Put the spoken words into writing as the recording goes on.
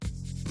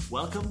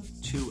Welcome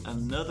to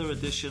another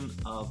edition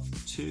of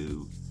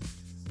Two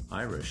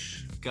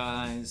Irish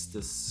Guys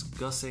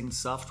Discussing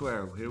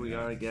Software. Here we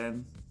are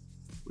again.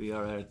 We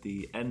are at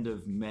the end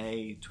of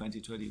May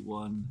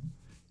 2021,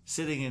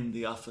 sitting in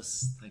the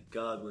office. Thank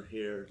God we're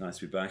here. Nice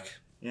to be back.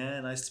 Yeah,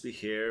 nice to be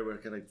here. We're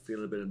going to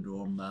feel a bit of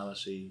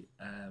normality.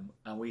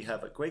 And we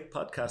have a great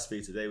podcast for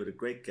you today with a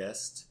great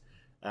guest.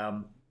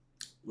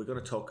 We're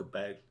going to talk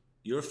about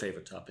your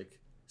favourite topic,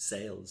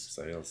 sales.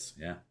 Sales,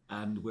 yeah.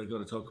 And we're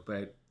going to talk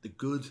about the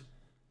good,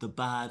 the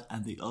bad,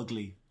 and the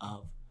ugly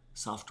of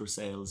software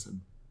sales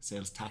and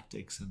sales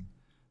tactics and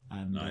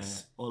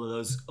Nice. all of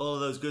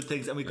those good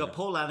things. And we've got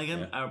Paul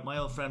Lanigan, my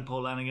old friend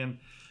Paul Lanigan.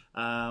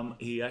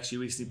 He actually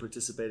recently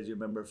participated, you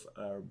remember,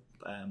 our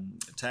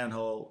town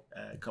hall,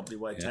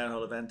 company-wide town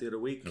hall event the other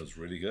week. It was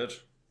really good.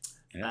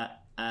 Yeah.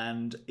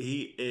 And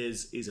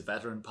he's a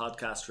veteran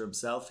podcaster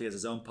himself. He has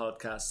his own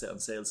podcast on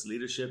sales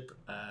leadership.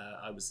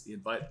 He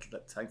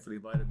thankfully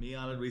invited me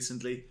on it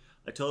recently.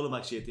 I told him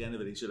actually at the end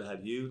of it he should have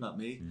had you, not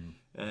me.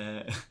 He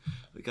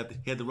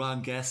had the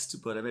wrong guest,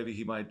 but maybe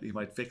he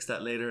might fix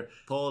that later.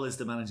 Paul is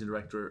the managing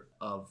director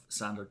of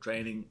Sandler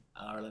Training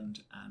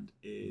Ireland and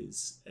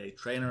is a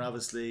trainer.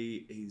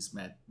 Obviously, he's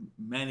met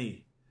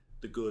many,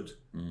 the good,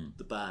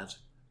 the bad,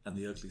 and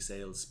the ugly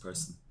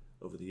salesperson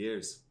over the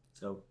years.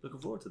 So looking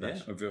forward to that.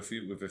 Yeah,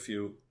 we've a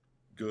few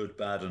good,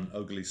 bad, and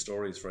ugly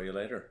stories for you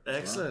later.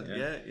 Excellent.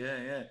 Well.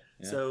 Yeah.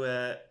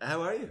 So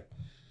how are you?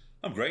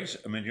 I'm great.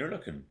 I mean, you're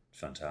looking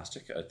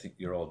fantastic. I think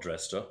you're all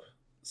dressed up,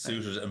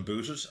 suited and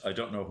booted. I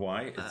don't know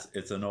why.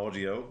 It's an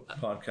audio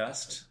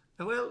podcast.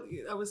 Well,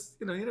 I was,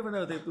 you never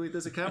know.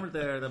 There's a camera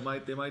there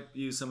that they might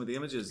use some of the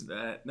images.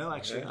 No,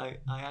 actually, I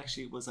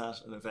actually was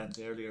at an event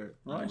earlier.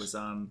 Right. I was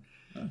on.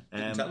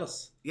 Didn't tell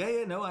us.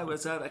 Yeah. No, I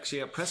was at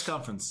actually a press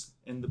conference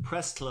in the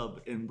Press Club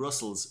in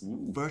Brussels,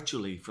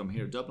 virtually from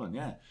here, Dublin.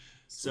 Yeah.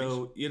 Sweet.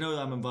 So,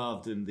 I'm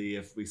involved in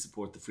we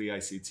support the Free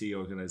ICT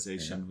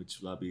organisation,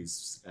 which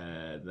lobbies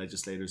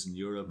legislators in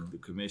Europe, the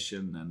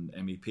Commission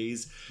and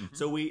MEPs.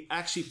 So we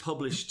actually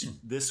published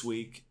this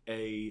week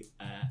a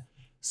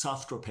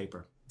software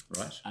paper.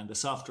 Right. And the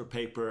software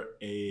paper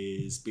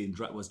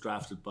was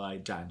drafted by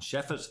Dan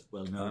Sheffett,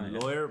 well-known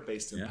lawyer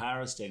based in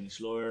Paris, Danish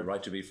lawyer. The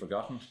Right to Be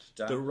Forgotten,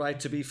 Dan. The Right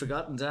to Be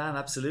Forgotten, Dan,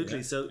 absolutely.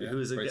 Yeah. So, who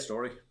is a great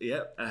story?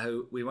 Yeah,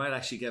 we might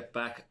actually get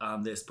back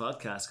on this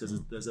podcast because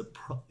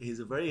he's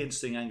a very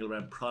interesting angle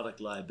around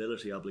product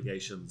liability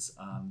obligations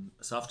on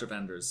software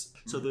vendors.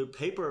 So the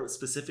paper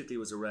specifically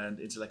was around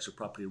intellectual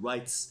property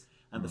rights.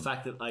 And the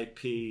fact that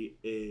IP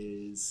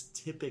is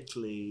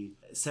typically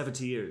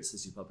 70 years,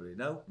 as you probably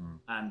know.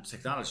 And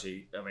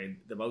technology,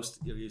 the most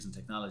you're using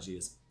technology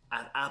is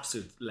at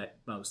absolute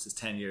most is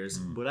 10 years,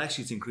 but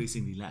actually it's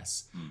increasingly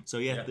less. So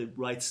the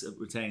rights are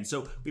retained.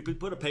 So we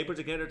put a paper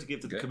together to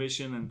give to the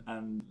Commission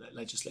and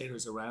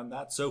legislators around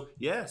that. So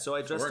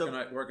I dressed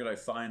up. Where could I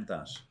find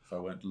that if I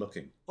went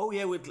looking? Oh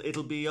yeah,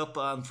 it'll be up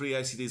on Free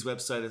ICT's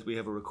website as we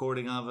have a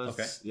recording of it.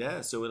 Okay.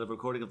 Yeah, so we'll have a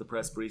recording of the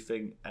press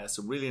briefing.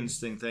 Some really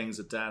interesting things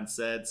that Dan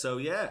said. So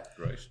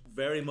Great.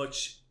 Very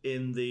much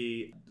in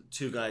the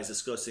two guys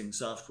discussing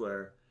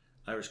software.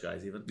 Irish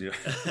guys, even.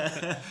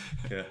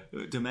 Yeah.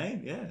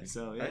 Domain, yeah.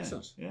 So, yeah.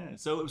 Excellent. Yeah.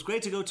 So it was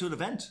great to go to an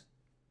event.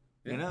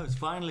 Yeah. It's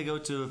finally go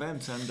to an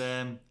event.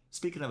 And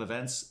speaking of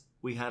events,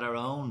 we had our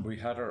own.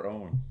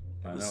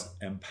 I know.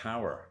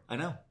 Empower. I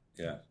know.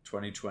 Yeah.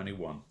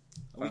 2021.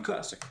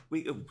 Fantastic.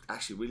 We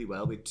actually really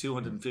well. We had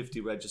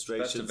 250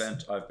 registrations. Best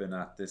event I've been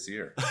at this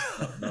year.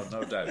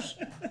 No doubt.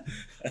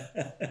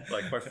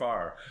 Like by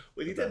far.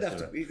 Well, you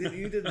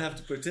didn't have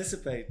to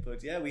participate,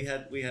 but we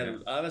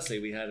had honestly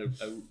we had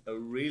a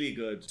really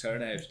good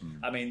turnout.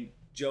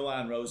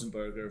 Joanne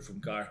Rosenberger from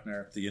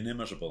Gartner, The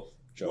inimitable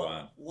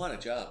Joanne. What a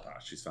job!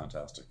 She's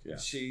fantastic. Yeah,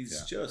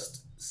 she's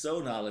just so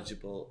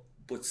knowledgeable,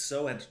 but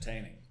so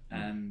entertaining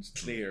and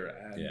clear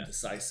and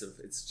decisive.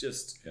 It's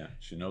just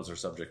she knows her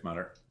subject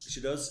matter. She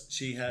does.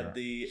 She had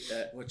the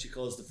what she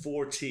calls the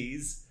 4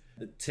 T's: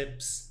 the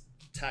tips,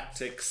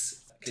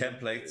 tactics,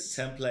 templates,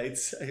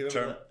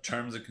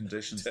 terms and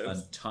conditions,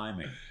 and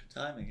timing.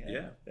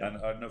 And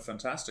I know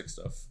fantastic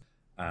stuff.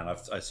 And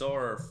I saw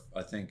her.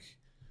 I think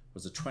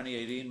was it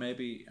 2018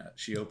 maybe?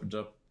 She opened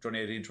up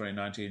 2018,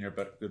 2019. You're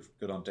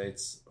good on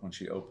dates when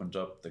she opened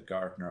up the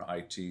Gartner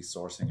IT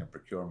sourcing and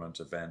procurement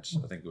event.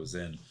 I think it was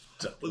in.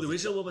 Well, the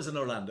original one was in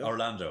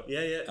Orlando.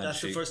 Yeah. That's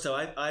the first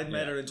time I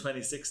met her in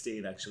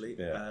 2016, actually.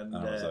 Yeah, and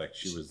I was like,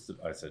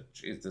 I said,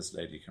 geez, this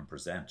lady can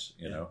present,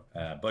 you know.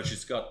 But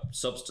she's got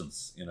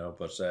substance, you know.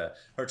 But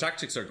her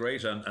tactics are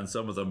great, and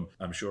some of them,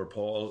 I'm sure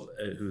Paul,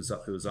 who's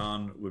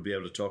on, would be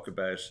able to talk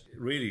about.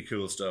 Really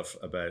cool stuff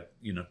about,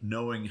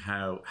 knowing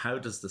how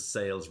does the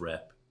sales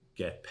rep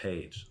get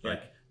paid,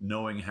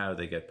 knowing how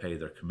they get paid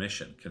their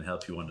commission can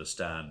help you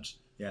understand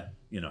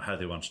how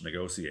they want to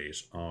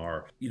negotiate,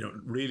 or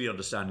really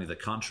understanding the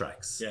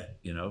contracts,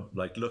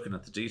 like looking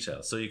at the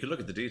detail. So you can look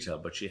at the detail,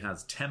 but she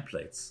has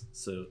templates,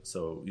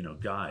 so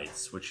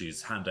guides which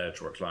she's hand out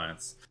to her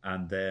clients.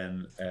 And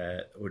then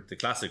the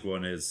classic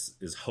one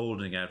is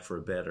holding out for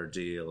a better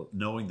deal,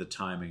 knowing the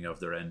timing of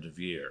their end of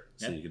year,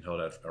 so you can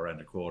hold out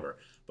around a quarter.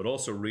 but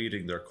also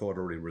reading their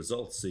quarterly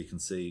results so you can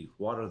see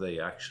what are they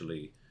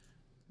actually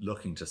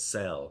looking to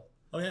sell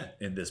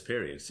in this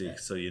period.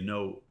 So you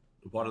know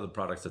what are the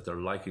products that they're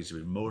likely to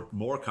be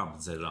more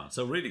compensated on.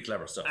 So really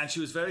clever stuff. And she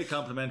was very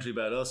complimentary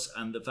about us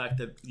and the fact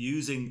that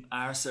using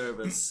our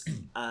service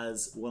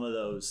as one of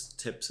those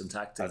tips and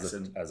tactics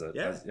as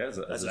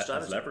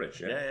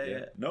leverage.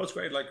 Yeah. No, it's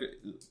great. Like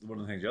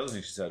one of the other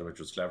things she said, which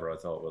was clever, I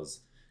thought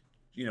was,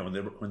 you know,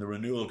 when the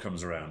renewal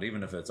comes around,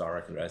 even if it's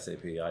Oracle,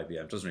 SAP, IBM,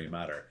 it doesn't really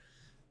matter.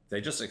 They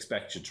just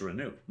expect you to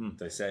renew.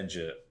 They send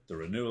you the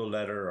renewal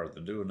letter or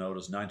the renewal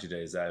notice 90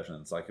 days out,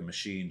 and it's like a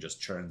machine just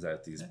churns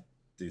out these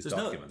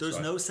documents. There's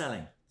no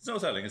selling. There's no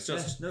selling. It's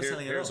just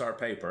here's our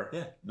paper.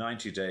 Yeah.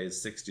 90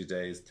 days, 60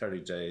 days,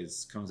 30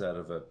 days, comes out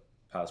of a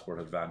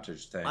Passport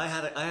Advantage thing. I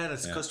had a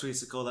customer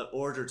used to call that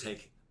order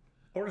taking.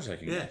 Order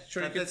taking, yeah.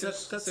 Sure, you could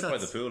sit by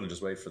the pool and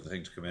just wait for the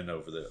thing to come in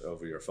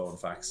over your phone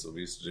fax that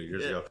we used to do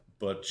years ago.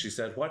 But she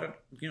said, why don't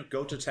you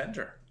go to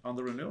tender on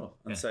the renewal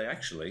and say,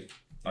 actually,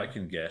 I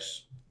can get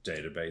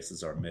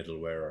databases or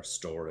middleware or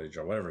storage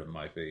or whatever it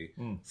might be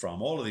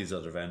from all of these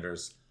other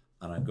vendors,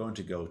 and I'm going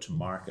to go to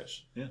market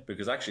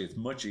because actually it's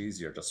much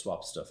easier to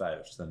swap stuff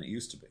out than it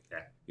used to be.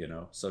 Yeah. You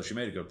know, so she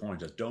made a good point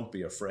that don't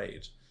be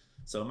afraid.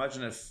 So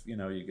imagine if you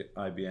get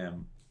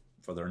IBM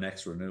for their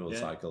next renewal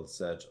cycle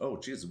said, "Oh,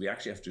 Jesus, we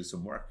actually have to do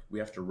some work. We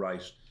have to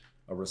write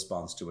a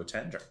response to a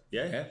tender."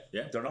 Yeah.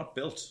 They're not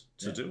built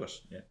to do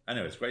it. Yeah.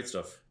 Anyways, great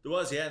stuff. There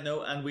was,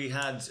 and we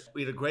had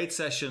a great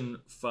session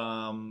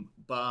from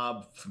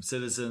Bob from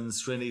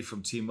Citizens, Srini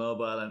from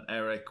T-Mobile, and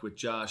Eric with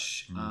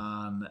Josh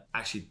on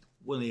actually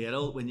when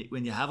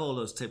you have all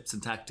those tips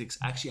and tactics,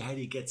 actually how do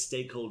you get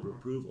stakeholder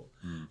approval?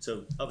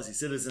 So obviously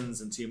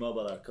Citizens and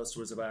T-Mobile are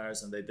customers of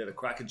ours, and they did a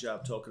cracking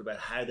job talking about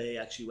how they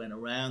actually went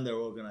around their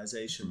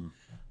organization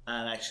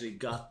and actually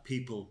got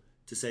people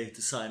to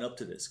sign up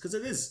to this, because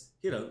it is,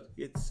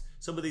 it's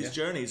some of these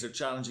journeys are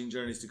challenging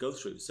journeys to go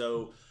through.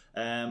 So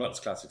well, it's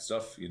classic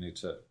stuff. You need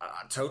to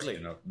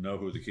totally know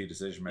who the key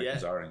decision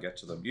makers are and get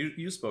to them.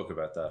 You spoke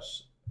about that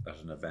at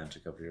an event a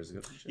couple of years ago,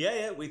 didn't you?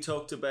 Yeah, we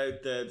talked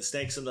about the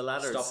snakes and the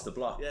ladders. Stop the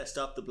block. Yeah,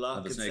 stop the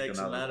block and snakes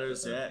and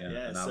ladders.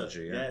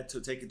 Analogy.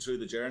 To take it through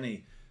the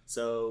journey.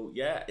 So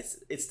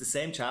it's the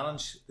same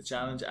challenge. The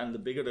challenge, and the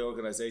bigger the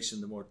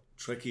organization, the more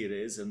tricky it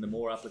is, and the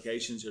more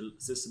applications,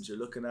 systems you're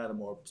looking at, and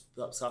more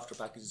software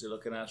packages you're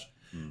looking at.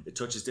 It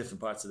touches different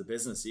parts of the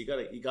business. So you got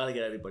to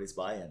get everybody's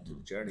buy-in to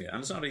the journey. Yeah,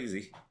 and it's not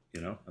easy.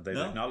 And they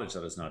acknowledge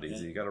that it's not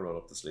easy. You got to roll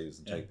up the sleeves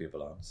and take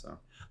people on. So,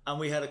 and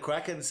we had a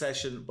cracking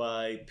session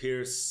by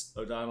Pierce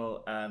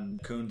O'Donnell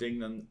and Kuhn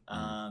Dignan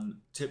on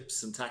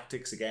tips and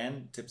tactics,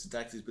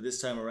 but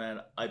this time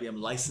around IBM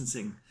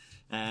licensing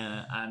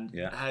and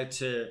how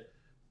to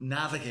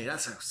navigate.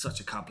 That's such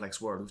a complex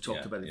word. We've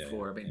talked about it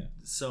before.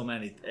 So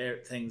many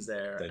things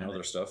there. They know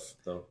their stuff,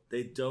 though.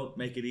 They don't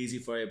make it easy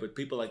for you, but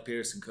people like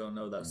Pierce and Kuhn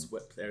know that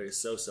area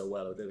so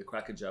well. They did a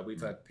cracking job.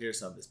 We've had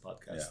Pierce on this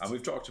podcast. And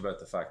we've talked about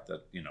the fact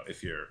that,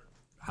 if you're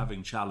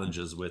having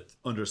challenges with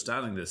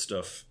understanding this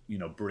stuff,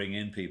 bring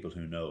in people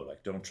who know.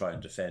 Like, don't try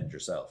and defend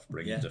yourself.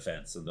 Bring in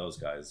defense, and those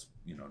guys,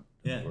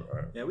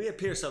 we had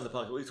Pierce on the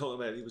podcast.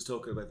 He was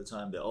talking about the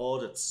time the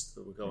audits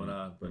that were going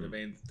on, but I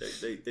mean,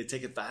 they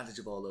take advantage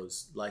of all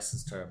those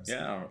license terms.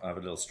 Yeah, I have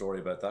a little story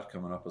about that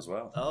coming up as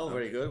well. Oh,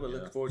 very good. We're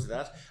looking forward to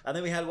that. And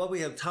then we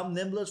had Tom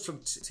Nimblett from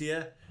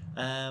TIA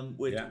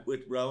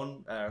with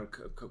Rowan, our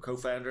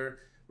co-founder.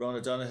 Ron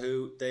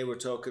O'Donoghue, they were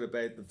talking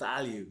about the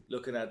value,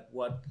 looking at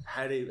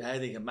how they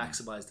can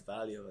maximize the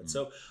value of it.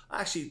 So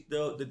actually,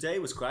 the day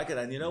was cracking,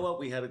 and you know what?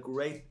 We had a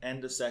great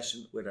end of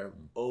session with our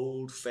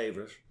old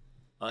favourite,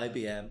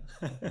 IBM.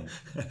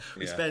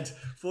 We spent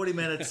 40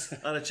 minutes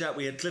on a chat.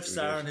 We had Cliff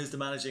Starren, who's the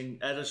managing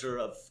editor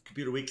of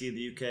Computer Weekly in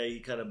the UK. He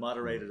kind of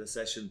moderated a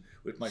session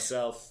with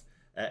myself,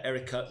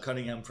 Eric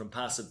Cunningham from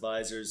Pass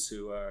Advisors,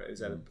 who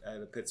is out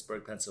of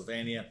Pittsburgh,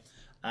 Pennsylvania,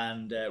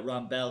 and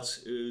Ron Belt,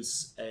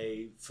 who's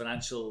a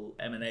financial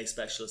M&A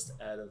specialist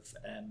out of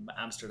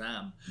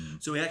Amsterdam.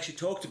 So we actually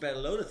talked about a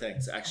load of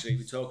things. Actually,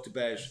 we talked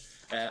about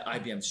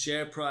IBM's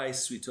share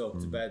price. We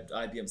talked about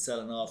IBM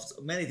selling off.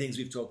 So many things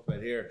we've talked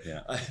about here.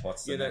 Yeah.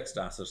 What's the next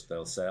asset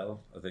they'll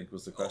sell, I think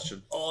was the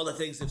question. All the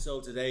things they've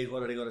sold to date,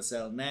 what are they going to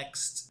sell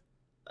next?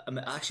 I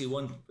mean, actually,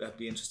 one that'd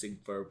be interesting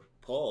for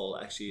Paul,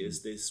 actually,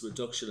 is this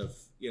reduction of,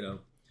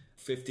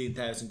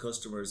 15,000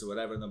 customers or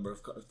whatever number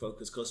of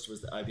focused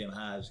customers that IBM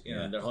had,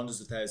 and they're hundreds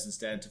of thousands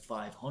down to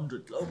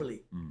 500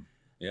 globally.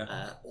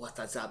 What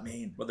does that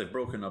mean? Well, they've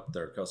broken up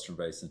their customer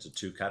base into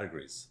two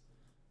categories: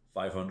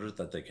 500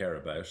 that they care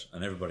about,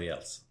 and everybody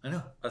else. I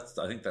know. I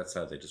think that's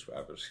how they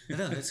describe it. I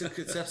know.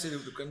 It's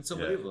absolutely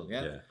unbelievable.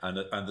 Yeah. And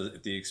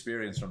the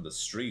experience from the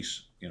street,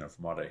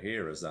 from what I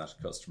hear, is that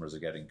customers are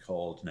getting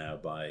called now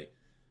by,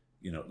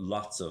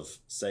 lots of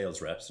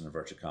sales reps in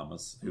inverted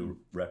commas who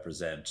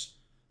represent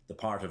the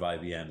part of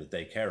IBM that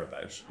they care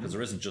about, because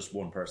there isn't just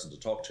one person to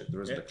talk to.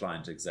 There isn't a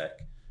client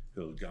exec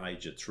who'll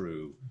guide you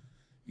through,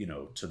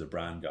 to the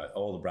brand guy.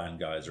 All the brand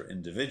guys are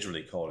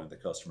individually calling the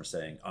customer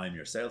saying, "I'm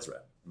your sales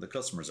rep." And the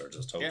customers are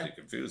just totally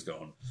confused,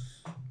 going,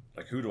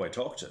 like, who do I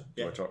talk to?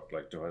 Do I talk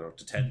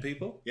to 10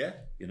 people? Yeah,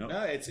 you know.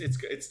 No,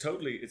 it's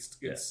totally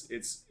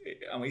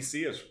and we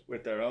see it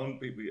with their own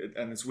people,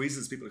 and it's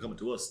reasons people are coming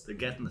to us. They're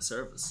getting the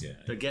service. Yeah.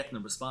 They're getting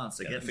a response.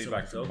 They're getting the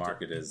feedback from the someone to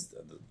market is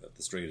that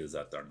the street is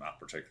that they're not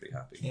particularly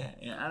happy. Yeah,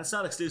 and it's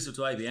not exclusive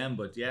to IBM,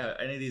 but yeah,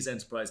 any of these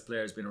enterprise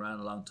players been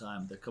around a long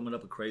time. They're coming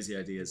up with crazy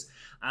ideas.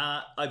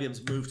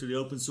 IBM's moved to the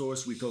open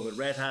source. We talked about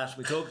Red Hat.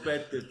 We talked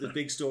about the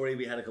big story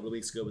we had a couple of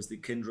weeks ago was the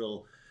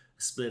Kyndryl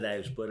split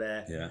out. But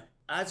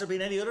has there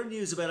been any other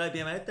news about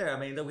IBM out there? I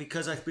mean,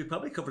 because we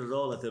probably covered it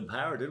all at the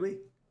Empower, did we?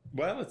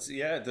 Well,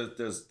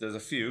 there's a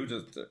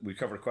few. We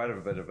covered quite a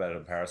bit about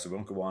Empower, so we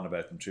won't go on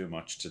about them too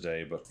much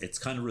today, but it's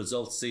kind of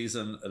results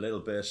season a little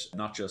bit,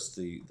 not just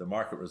the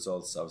market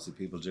results, obviously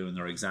people doing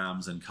their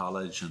exams in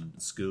college and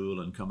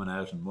school and coming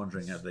out and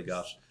wondering if they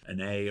got an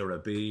A or a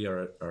B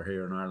or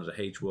here in Ireland a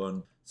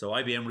H1. So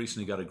IBM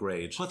recently got a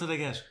grade. What did they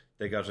get?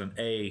 They got an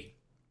A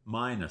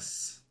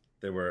minus.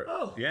 They were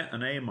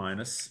an A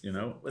minus. You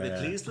know, were they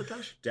pleased with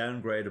that?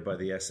 Downgraded by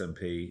the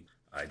S&P.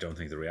 I don't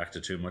think they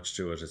reacted too much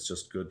to it. It's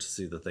just good to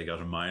see that they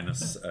got a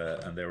minus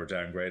and they were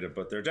downgraded.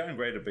 But they're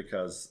downgraded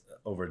because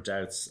over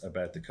doubts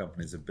about the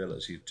company's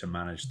ability to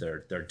manage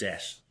their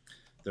debt.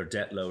 Their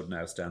debt load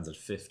now stands at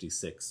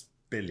 56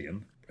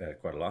 billion,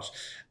 quite a lot,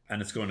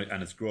 and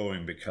it's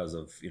growing because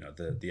of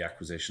the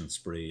acquisition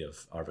spree of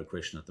Arvind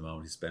Krishna at the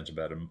moment. He spent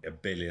about a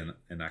billion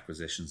in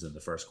acquisitions in the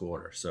first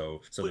quarter,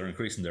 so they're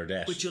increasing their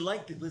debt. But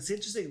it's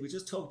interesting. We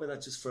just talk about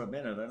that just for a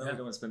minute. I know we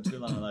don't want to spend too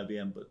long on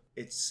IBM, but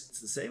it's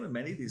the same in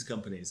many of these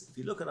companies. If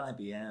you look at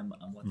IBM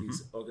and what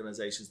these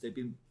organizations, they've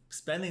been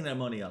spending their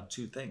money on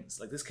two things.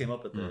 Like this came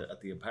up at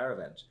the Empower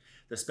event.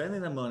 They're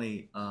spending their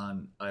money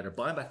on either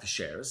buying back the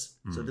shares,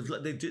 so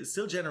they're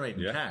still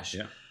generating cash.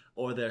 Yeah.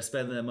 Or they're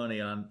spending their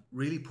money on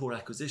really poor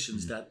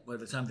acquisitions that by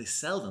the time they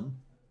sell them,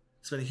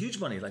 spending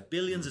huge money, like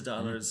billions of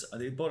dollars.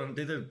 They bought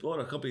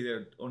a company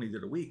there only the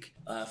other week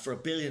for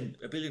 $1 billion.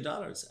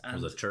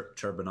 And was it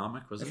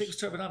Turbonomic? I think it was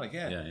Turbonomic,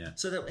 yeah.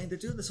 So they're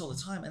doing this all the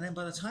time. And then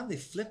by the time they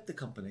flip the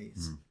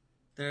companies,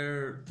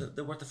 they're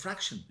worth a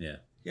fraction. Yeah.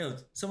 You know,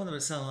 some of them are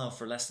selling off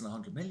for less than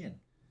 100 million.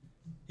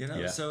 You know,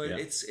 it's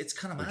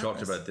kind of madness. We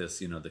talked about this.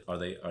 You know,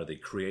 are they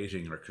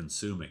creating or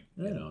consuming?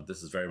 Yeah. You know,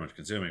 this is very much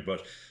consuming.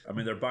 But I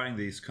mean, they're buying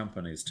these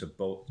companies to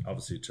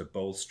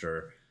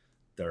bolster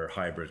their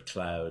hybrid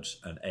cloud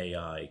and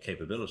AI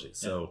capabilities.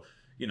 So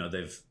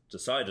they've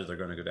decided they're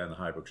going to go down the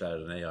hybrid cloud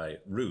and AI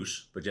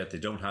route, but yet they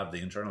don't have the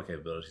internal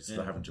capabilities, so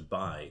they're having to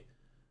buy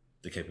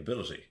the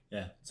capability.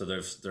 Yeah. So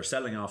they're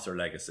selling off their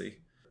legacy.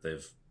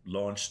 They've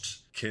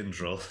launched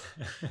Kyndryl,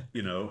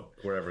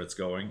 wherever it's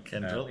going.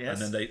 Kyndryl, yes.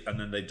 And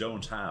then they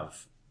don't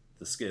have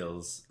the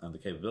skills and the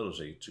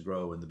capability to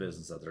grow in the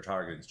business that they're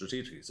targeting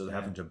strategically. So they're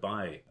having to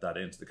buy that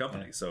into the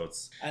company. Yeah. So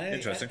it's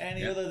interesting.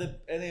 Any other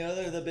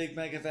the big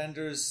mega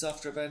vendors,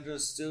 software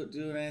vendors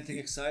doing anything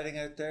exciting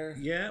out there?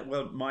 Yeah,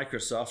 well,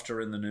 Microsoft are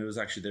in the news.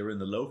 Actually, they were in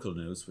the local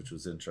news, which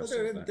was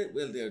interesting.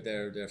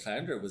 Their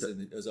founder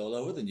was all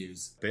over the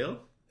news. Bill?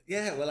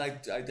 Yeah, well, I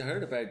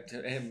heard about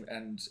him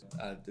and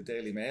the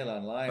Daily Mail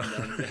online,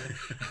 and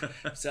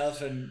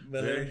himself and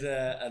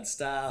Melinda and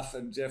staff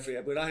and Jeffrey.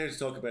 We're not here to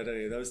talk about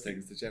any of those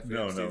things. The Jeffrey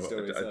Epstein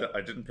story.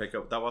 I didn't pick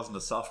up. That wasn't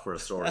a software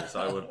story,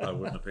 so I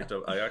wouldn't have picked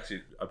up. I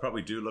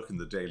probably do look in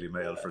the Daily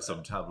Mail for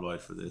some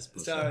tabloid for this.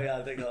 But, sorry,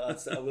 I think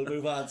we'll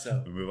move on.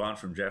 So we'll move on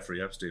from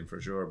Jeffrey Epstein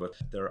for sure. But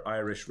their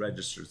Irish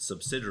registered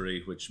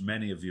subsidiary, which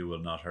many of you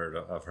will not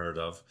have heard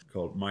of,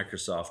 called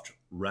Microsoft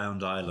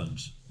Round Island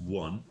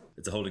One.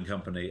 It's a holding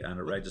company and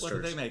it registered.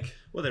 What did they make?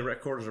 Well, they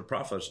recorded a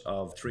profit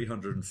of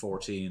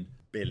 314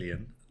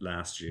 billion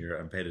last year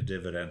and paid a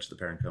dividend to the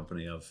parent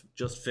company of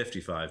just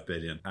 55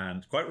 billion.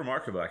 And quite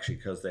remarkable, actually,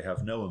 because they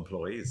have no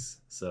employees.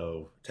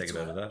 So take it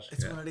out of that.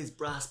 It's one of these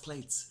brass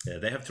plates. Yeah,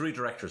 they have 3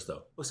 directors,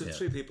 though. Oh, so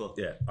 3 people?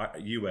 Yeah,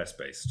 US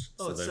based.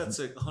 Oh, so that's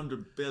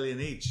 100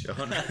 billion each.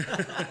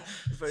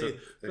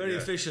 Very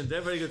efficient. They're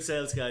very good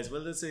sales guys.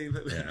 Well, let's see.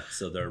 Yeah,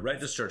 so they're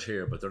registered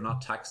here, but they're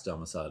not tax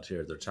domiciled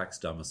here. They're tax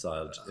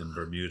domiciled in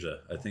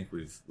Bermuda. I think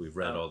we've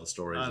read all the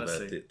stories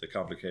about the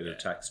complicated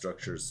tax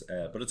structures,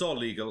 but it's all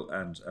legal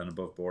and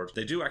above board.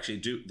 They do have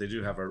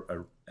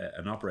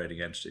an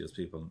operating entity, as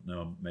people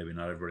know, maybe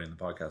not everybody in the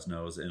podcast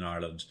knows, in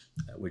Ireland,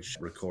 which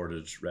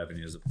recorded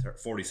revenues of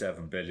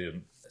 47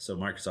 billion. So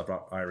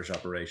Microsoft Irish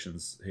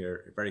operations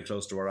here, very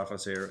close to our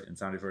office here in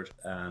Sandyford,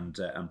 and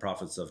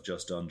profits of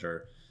just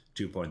under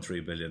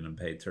 2.3 billion and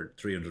paid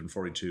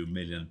 342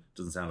 million.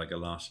 Doesn't sound like a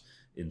lot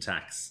in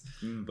tax,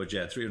 but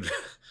yeah,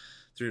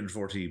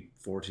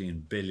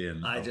 314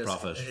 billion of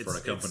profit for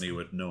a company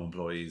with no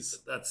employees.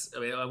 I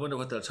wonder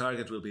what their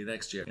target will be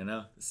next year.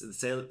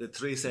 The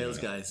 3 sales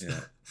guys. Yeah.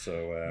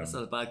 So that's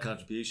not a bad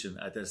contribution.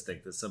 I just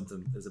think there's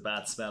a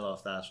bad smell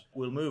off that.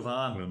 We'll move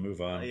on. We'll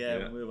move on.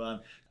 We'll move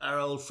on. Our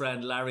old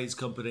friend Larry's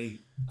company.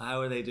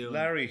 How are they doing?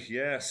 Larry,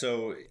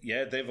 So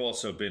they've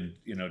also been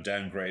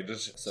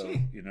downgraded. So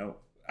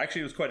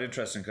Actually, it was quite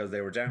interesting because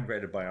they were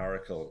downgraded by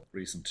Oracle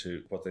recent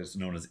to what is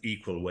known as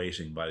equal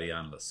weighting by the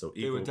analysts. So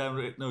they were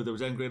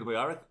downgraded by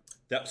Oracle.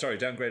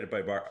 Downgraded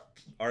by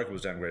Oracle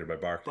was downgraded by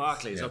Barclays.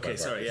 Barclays, okay,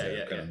 sorry,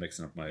 yeah. Kind of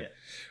mixing up my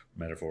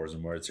metaphors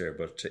and words here,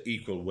 but to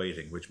equal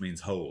weighting, which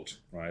means hold,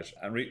 right?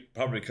 And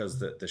probably because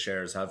the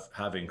shares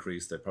have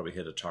increased, they probably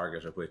hit a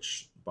target at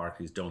which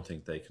Barclays don't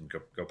think they can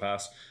go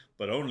past.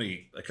 But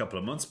only a couple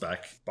of months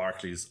back,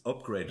 Barclays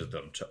upgraded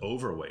them to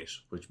overweight,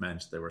 which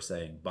meant they were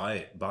saying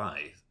buy.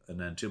 And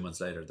then 2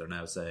 months later, they're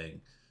now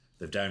saying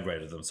they've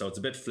downgraded them. So it's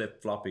a bit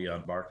flip-floppy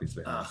on Barclays'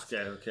 behalf.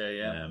 Okay,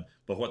 yeah.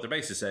 But what they're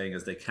basically saying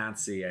is they can't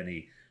see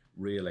any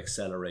real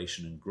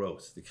acceleration in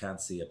growth. They can't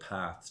see a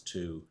path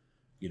to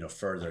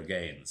further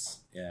gains,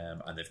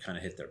 and they've kind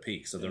of hit their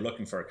peak. So they're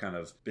looking for kind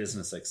of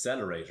business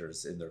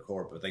accelerators in their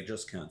core, but they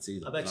just can't see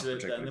them. I bet you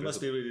they must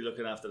be really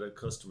looking after their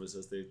customers,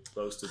 as they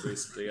boasted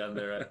recently on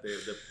their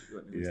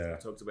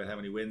talked about how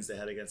many wins they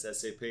had against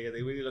SAP. Are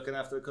they really looking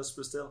after their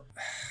customers still?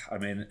 I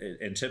mean,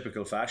 in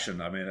typical fashion,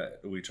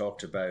 we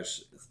talked about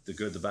the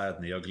good, the bad,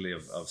 and the ugly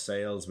of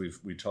sales.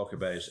 We talk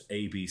about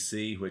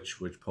ABC, which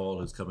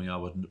Paul, who's coming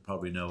on, would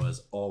probably know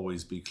as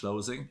always be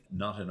closing.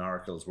 Not in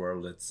Oracle's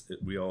world.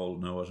 We all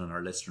know it, and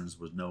our listeners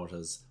would know it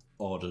as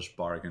audit,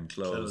 bargain,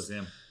 close.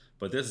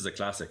 But this is a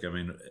classic. I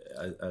mean,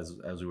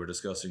 as we were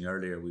discussing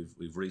earlier,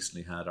 we've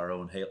recently had our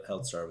own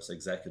health service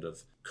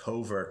executive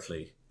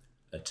covertly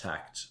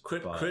attacked.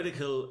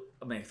 Critical.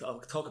 I mean, I'll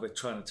talk about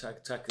trying to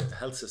attack the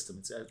health system.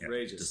 It's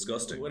outrageous.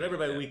 Disgusting.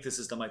 Whatever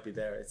weaknesses there might be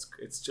there,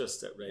 it's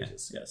just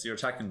outrageous. Yeah. So you're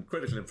attacking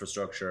critical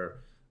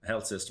infrastructure,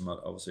 health system,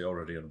 obviously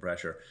already under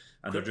pressure,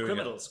 and they're doing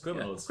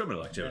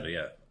criminal activity.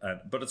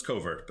 But it's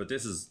covert. But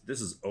this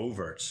is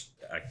overt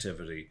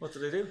activity. What do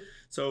they do?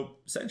 So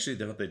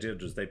essentially, what they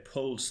did was they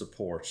pulled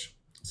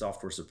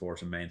software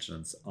support and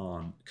maintenance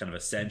on kind of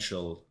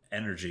essential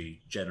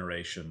energy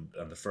generation,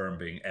 and the firm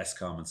being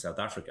Eskom in South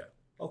Africa.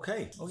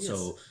 Okay. Oh yes.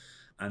 So,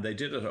 and they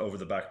did it over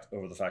the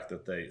fact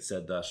that they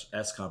said that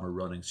Eskom are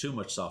running too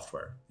much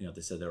software.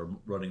 They said they were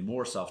running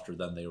more software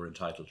than they were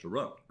entitled to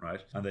run,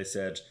 right? And they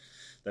said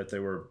that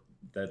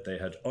they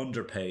had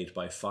underpaid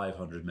by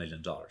 $500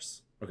 million.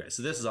 Okay,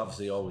 so this is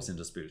obviously always in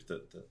dispute.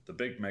 The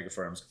big mega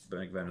firms, the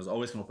mega vendors,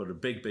 always come up with a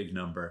big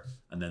number,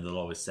 and then they'll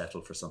always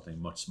settle for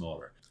something much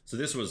smaller. So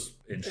this was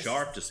in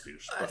sharp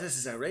dispute. This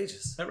is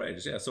outrageous.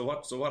 Outrageous, yeah. So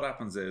what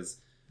happens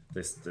is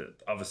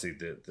obviously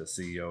the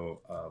CEO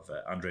of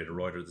Andre de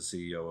Ruyter, the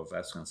CEO of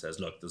Eskom, says,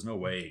 look, there's no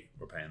way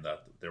we're paying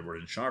that. They were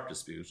in sharp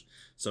dispute.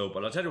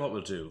 But I'll tell you what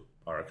we'll do,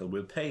 Oracle.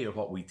 We'll pay you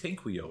what we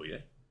think we owe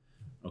you.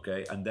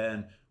 Okay, and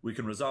then we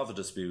can resolve the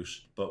dispute,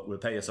 but we'll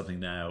pay you something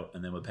now,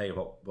 and then we'll pay you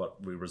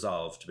what we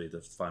resolve to be the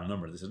final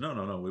number. They said, no,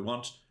 we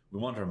want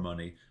our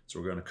money, so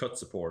we're going to cut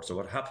support. So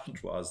what happened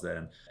was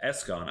then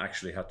Eskom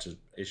actually had to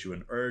issue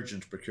an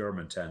urgent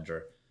procurement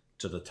tender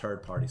to the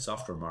third-party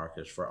software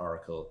market for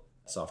Oracle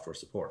software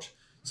support,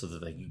 so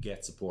that they could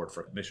get support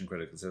for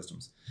mission-critical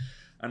systems.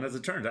 And as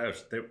it turned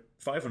out,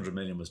 $500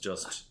 million was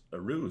just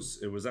a ruse.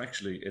 It was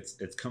actually,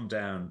 it's come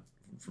down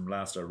from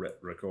last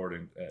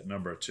recording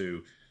number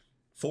to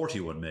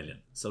 41 million,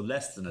 so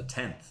less than a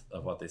tenth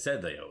of what they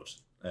said they owed.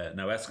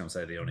 Now Eskom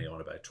said they only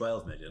own about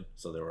 12 million,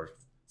 so they were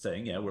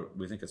saying,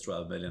 we think it's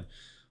 12 million.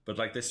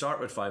 But they start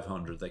with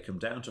 500, they come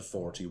down to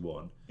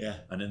 41,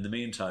 and in the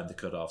meantime they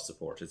cut off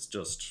support. It's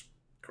just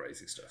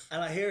crazy stuff.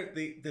 And I hear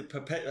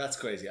that's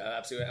crazy,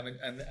 absolutely. I mean,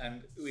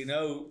 and we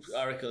know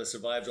Oracle has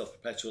survived off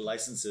perpetual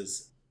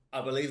licenses. I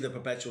believe the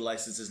perpetual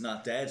license is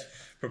not dead.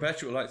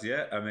 Perpetual license,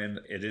 yeah. I mean,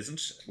 it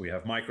isn't. We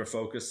have Micro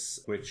Focus,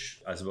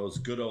 which I suppose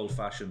good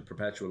old-fashioned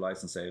perpetual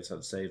license saves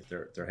have saved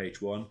their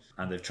H1,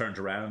 and they've turned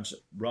around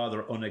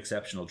rather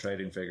unexceptional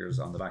trading figures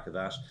on the back of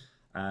that.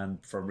 And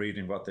from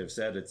reading what they've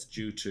said, it's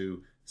due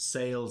to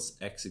sales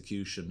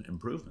execution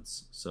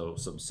improvements. So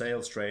some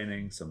sales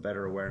training, some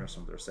better awareness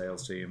from their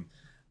sales team,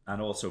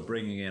 and also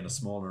bringing in a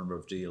smaller number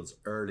of deals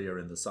earlier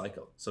in the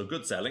cycle. So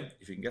good selling,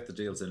 if you can get the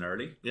deals in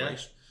early,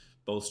 right?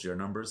 Bolster your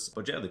numbers,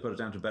 but they put it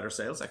down to better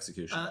sales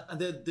execution. And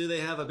do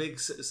they have a big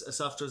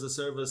software as a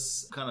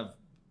service kind of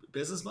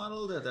business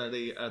model? They're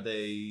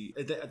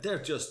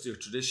just your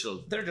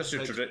traditional. They're just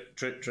your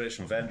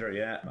traditional vendor.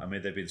 Yeah, I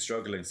mean they've been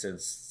struggling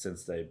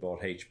since they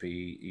bought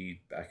HPE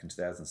back in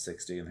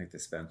 2016. I think they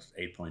spent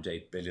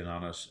 8.8 billion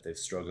on it. They've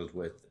struggled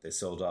with. They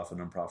sold off an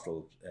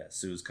unprofitable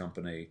Suez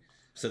company,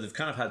 so they've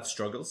kind of had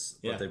struggles,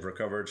 but they've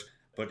recovered.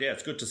 But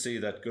it's good to see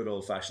that good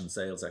old-fashioned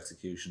sales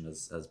execution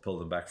has pulled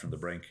them back from the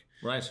brink.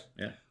 Right.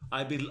 Yeah.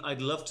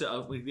 I'd love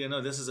to.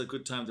 This is a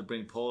good time to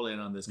bring Paul in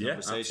on this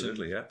conversation.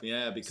 Absolutely. Yeah.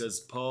 Yeah, because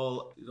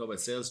Paul, you know about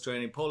sales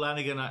training. Paul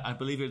Lanigan, I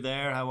believe you're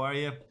there. How are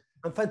you?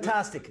 I'm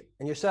fantastic.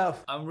 And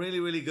yourself? I'm really,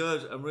 really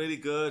good.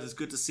 It's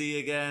good to see you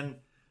again.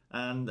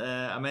 And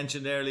I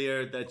mentioned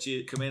earlier that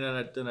you come in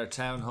on our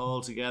town hall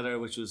together,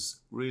 which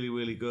was really,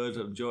 really good.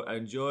 I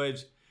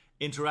enjoyed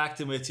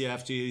interacting with you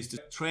after you used to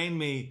train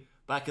me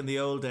back in the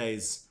old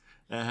days,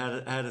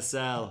 how to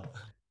sell.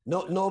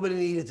 No, nobody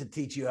needed to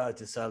teach you how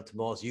to sell,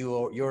 Tomas.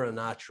 You're a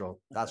natural,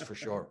 that's for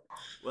sure.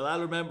 Well,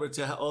 I'll remember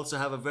to also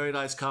have a very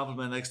nice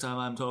compliment next time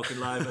I'm talking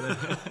live.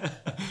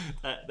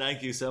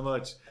 Thank you so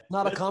much.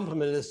 Not a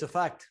compliment, it's a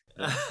fact.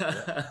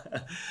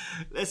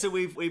 Listen,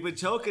 we've been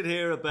talking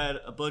here about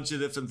a bunch of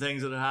different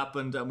things that have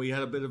happened, and we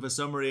had a bit of a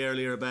summary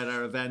earlier about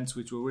our events,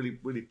 which we're really,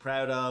 really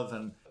proud of.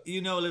 And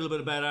you know a little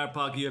bit about our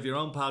podcast. You have your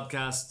own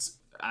podcasts,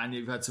 and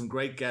you've had some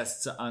great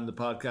guests on the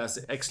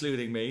podcast,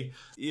 excluding me.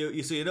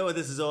 So you know what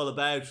this is all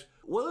about.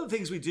 One of the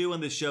things we do on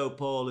this show,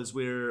 Paul, is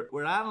we're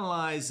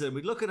analysing,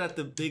 we're looking at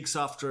the big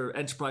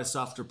enterprise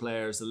software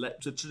players, the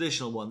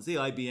traditional ones, the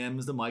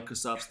IBMs, the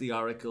Microsofts, the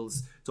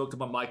Oracles. Talked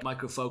about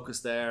Micro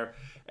Focus there,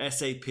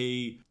 SAP,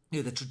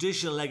 the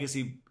traditional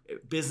legacy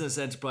business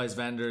enterprise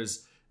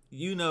vendors.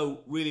 You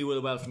know really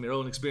well from your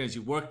own experience.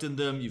 You've worked in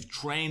them, you've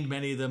trained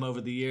many of them over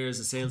the years,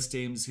 the sales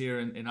teams here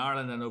in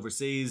Ireland and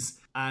overseas.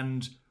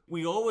 And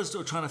we always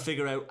are trying to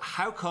figure out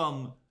how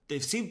come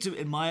they've seemed to,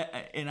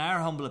 in our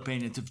humble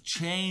opinion, to have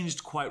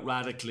changed quite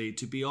radically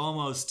to be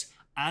almost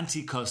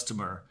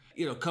anti-customer.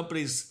 You know,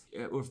 companies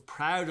were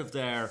proud of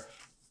their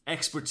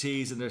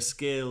expertise and their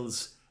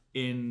skills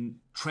in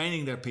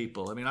training their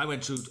people. I mean, I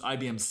went through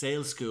IBM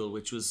Sales School,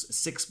 which was a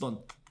 6-month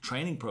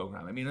training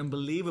program. I mean,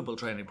 unbelievable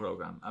training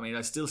program. I mean,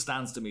 it still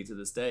stands to me to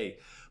this day.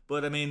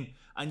 But I mean,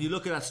 and you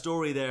look at that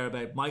story there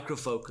about Micro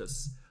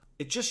Focus,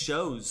 it just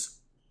shows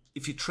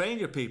if you train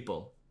your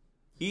people,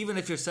 even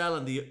if you're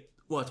selling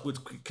what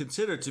would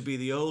consider to be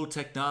the old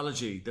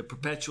technology, the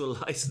perpetual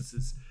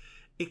licenses,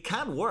 it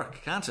can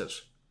work, can't it?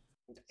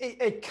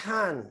 It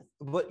can,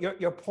 but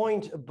your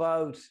point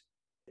about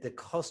the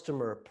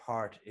customer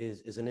part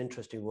is an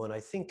interesting one. I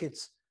think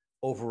it's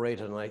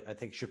overrated, and I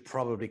think you should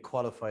probably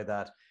qualify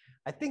that.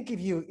 I think if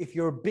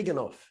you're big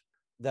enough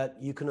that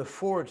you can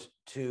afford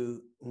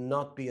to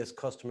not be as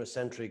customer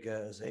centric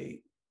as a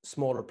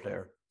smaller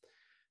player.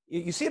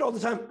 You see it all the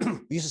time.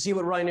 You used to see it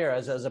with Ryanair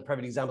as a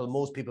perfect example.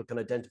 Most people can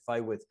identify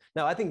with.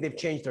 Now, I think they've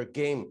changed their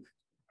game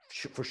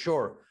for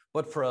sure.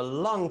 But for a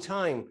long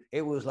time,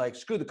 it was like,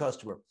 screw the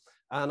customer.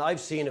 And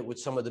I've seen it with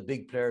some of the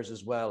big players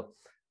as well.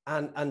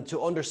 And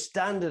to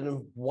understand it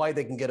and why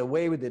they can get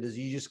away with it is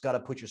you just got to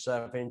put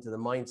yourself into the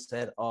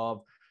mindset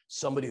of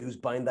somebody who's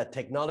buying that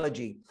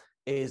technology,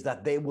 is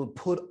that they will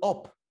put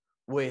up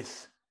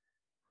with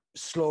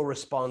slow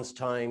response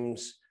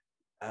times,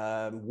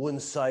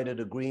 one-sided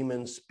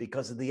agreements,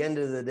 because at the end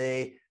of the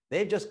day,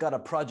 they've just got a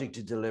project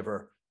to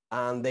deliver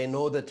and they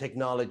know the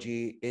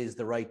technology is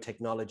the right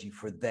technology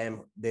for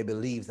them. They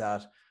believe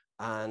that.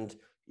 And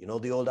you know,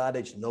 the old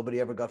adage, nobody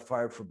ever got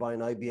fired for buying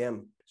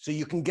IBM. So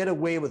you can get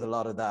away with a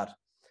lot of that.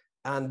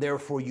 And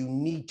therefore you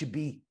need to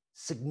be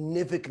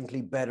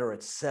significantly better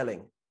at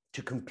selling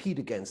to compete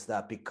against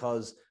that,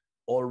 because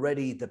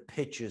already the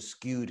pitch is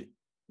skewed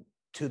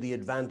to the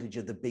advantage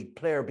of the big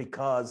player,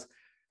 because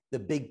the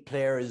big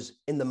player is,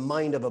 in the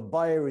mind of a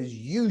buyer, is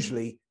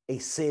usually a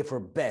safer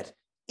bet.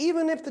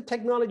 Even if the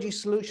technology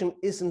solution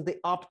isn't the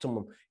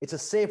optimum, it's a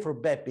safer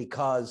bet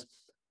because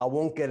I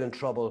won't get in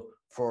trouble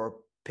for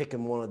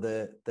picking one of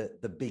the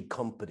big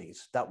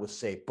companies. That was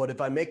safe. But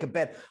if I make a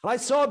bet, and I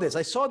saw this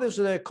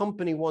with a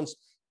company once.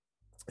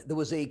 There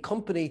was a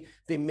company,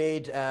 they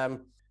made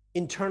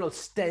internal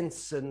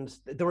stents, and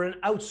they were an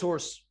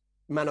outsourced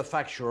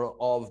manufacturer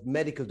of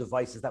medical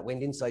devices that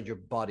went inside your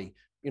body.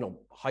 You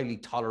know, highly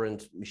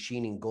tolerant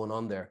machining going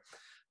on there.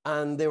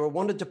 And they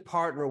wanted to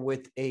partner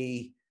with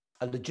a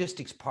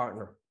logistics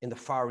partner in the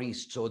Far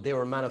East. So they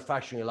were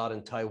manufacturing a lot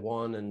in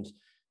Taiwan, and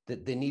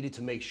they needed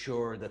to make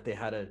sure that they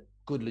had a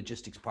good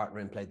logistics partner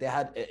in place. They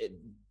had a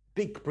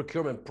big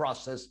procurement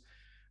process,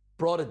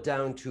 brought it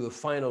down to a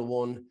final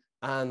one.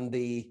 And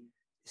the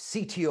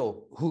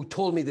CTO, who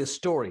told me this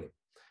story,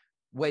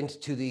 went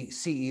to the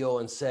CEO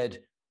and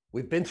said,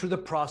 "We've been through the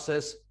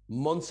process,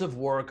 months of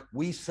work.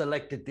 We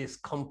selected this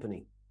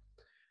company."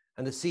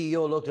 And the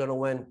CEO looked at him and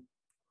went,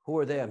 "Who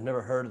are they? I've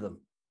never heard of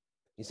them."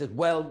 He said,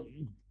 "Well,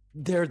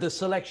 they're the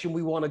selection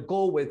we want to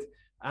go with,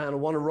 and I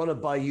want to run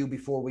it by you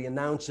before we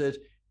announce it.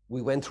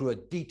 We went through a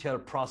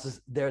detailed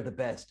process. They're the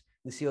best."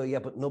 The CEO, "Yeah,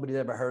 but nobody's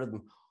ever heard of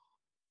them."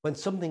 When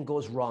something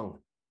goes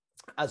wrong,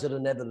 as it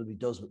inevitably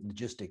does with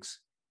logistics,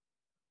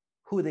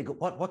 who are they?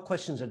 What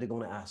questions are they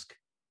going to ask?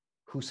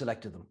 Who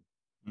selected them?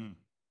 Mm.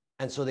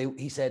 And so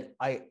he said,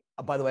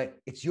 by the way,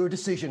 it's your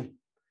decision,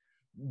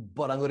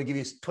 but I'm going to give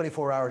you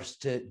 24 hours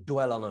to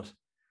dwell on it.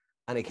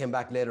 And he came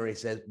back later and he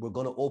said, "We're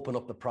going to open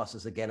up the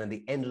process again." And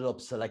they ended up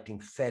selecting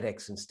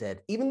FedEx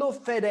instead. Even though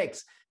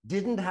FedEx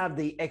didn't have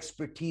the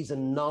expertise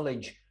and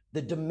knowledge,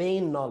 the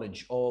domain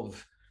knowledge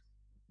of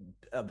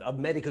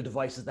medical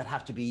devices that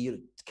have to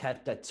be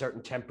kept at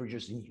certain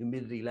temperatures and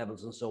humidity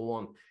levels and so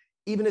on.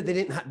 Even if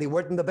they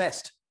weren't the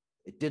best,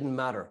 it didn't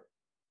matter.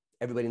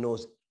 Everybody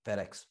knows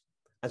FedEx.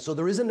 And so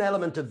there is an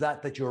element of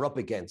that you're up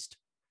against.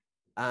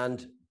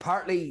 And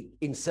partly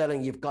in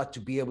selling, you've got to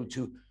be able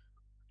to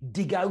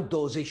dig out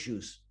those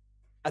issues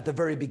at the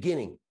very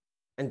beginning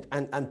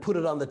and put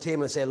it on the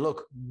table and say,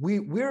 look,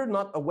 we're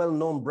not a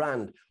well-known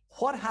brand.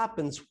 What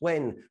happens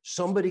when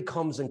somebody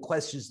comes and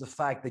questions the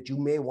fact that you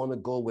may want to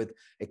go with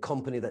a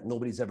company that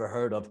nobody's ever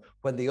heard of,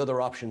 when the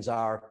other options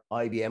are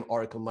IBM,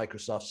 Oracle,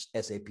 Microsoft,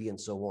 SAP, and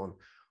so on?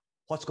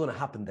 What's going to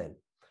happen then?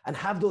 And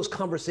have those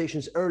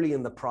conversations early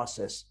in the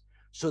process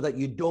so that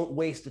you don't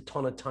waste a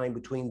ton of time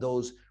between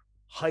those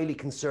highly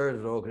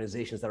conservative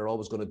organizations that are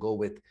always going to go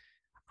with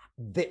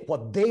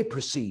what they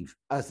perceive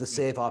as the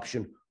safe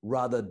option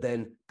rather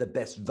than the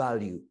best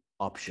value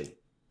option.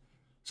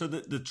 So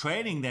the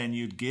training then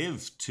you'd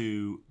give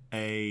to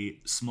a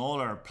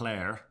smaller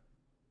player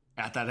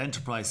at that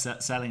enterprise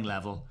selling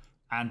level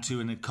and to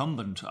an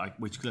incumbent,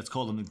 which let's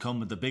call them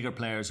incumbent, the bigger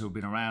players who have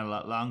been around a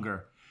lot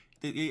longer.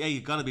 Yeah,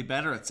 you've got to be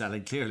better at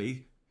selling,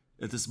 clearly,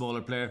 at the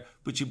smaller player,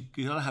 but you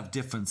got to have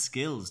different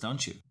skills,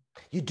 don't you?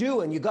 You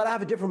do, and you got to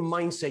have a different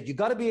mindset. You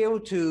got to be able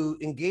to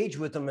engage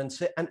with them and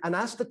say and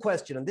ask the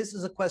question. And this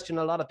is a question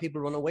a lot of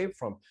people run away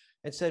from.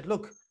 And said,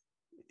 look,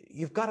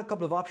 you've got a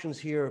couple of options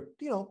here.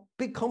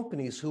 Big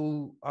companies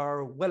who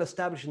are well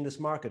established in this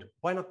market.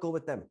 Why not go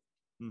with them?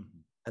 Mm-hmm.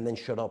 And then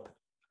shut up.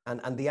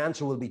 And the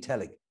answer will be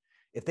telling.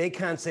 If they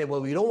can't say,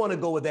 well, we don't want to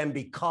go with them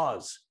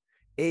because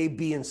A,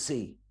 B, and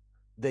C,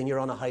 then you're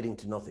on a hiding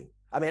to nothing.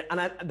 I mean,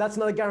 that's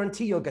not a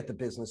guarantee you'll get the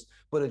business,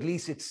 but at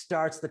least it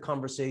starts the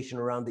conversation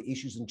around the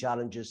issues and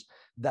challenges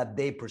that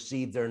they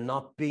perceive they're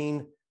not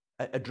being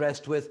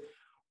addressed with.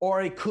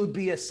 Or it could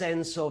be a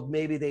sense of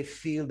maybe they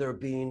feel they're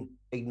being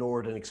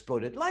ignored and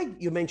exploited. Like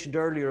you mentioned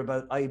earlier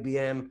about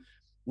IBM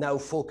now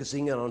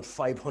focusing in on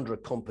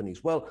 500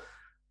 companies. Well,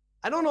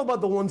 I don't know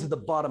about the ones at the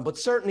bottom, but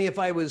certainly if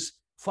I was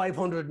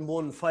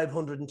 501,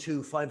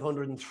 502,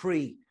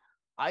 503,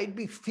 I'd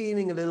be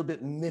feeling a little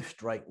bit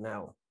miffed right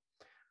now.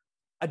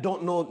 I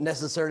don't know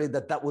necessarily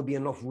that would be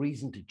enough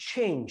reason to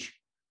change,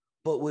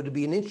 but would it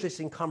be an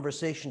interesting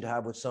conversation to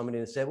have with somebody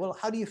and say, well,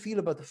 how do you feel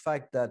about the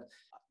fact that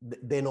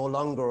they no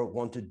longer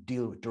want to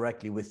deal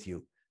directly with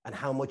you? And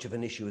how much of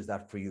an issue is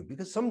that for you?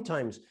 Because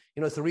sometimes,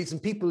 it's the reason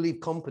people leave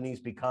companies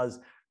because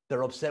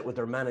they're upset with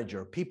their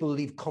manager. People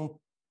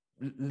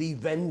leave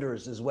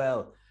vendors as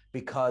well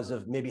because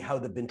of maybe how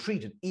they've been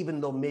treated, even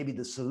though maybe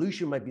the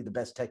solution might be the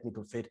best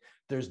technical fit.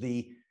 There's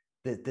the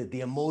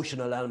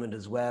emotional element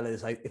as well,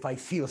 is if I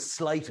feel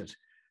slighted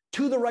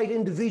to the right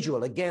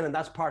individual, again, and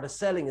that's part of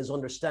selling, is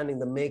understanding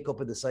the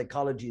makeup of the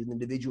psychology of the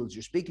individuals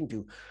you're speaking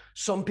to.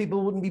 Some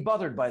people wouldn't be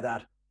bothered by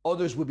that.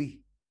 Others would be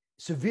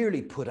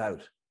severely put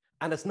out.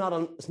 And it's not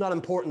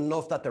important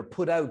enough that they're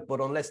put out, but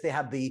unless they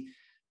have the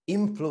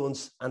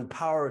influence and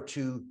power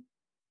to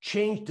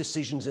change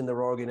decisions in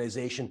their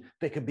organization,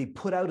 they can be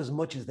put out as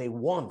much as they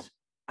want,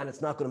 and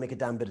it's not going to make a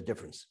damn bit of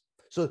difference.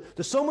 So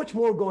there's so much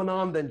more going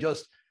on than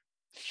just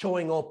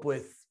showing up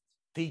with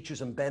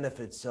features and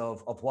benefits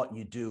of what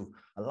you do.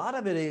 A lot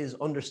of it is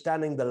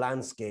understanding the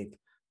landscape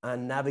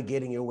and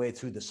navigating your way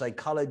through the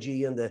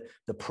psychology and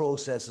the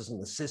processes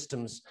and the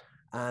systems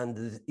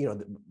and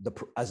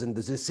as in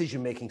the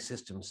decision-making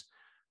systems,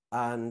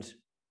 and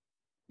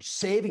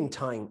saving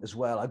time as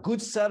well. A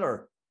good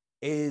seller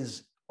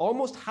is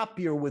almost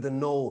happier with a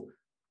no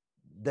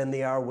than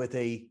they are with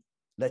a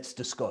let's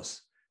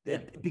discuss. Yeah.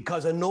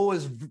 Because a no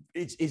is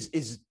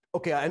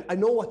okay. I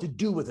know what to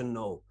do with a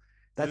no.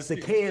 That's the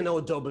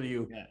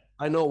KNOW. Yeah.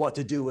 I know what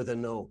to do with a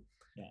no.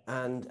 Yeah.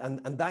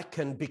 And that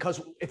can,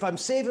 because if I'm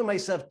saving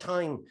myself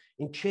time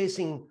in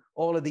chasing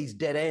all of these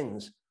dead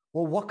ends,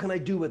 well, what can I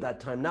do with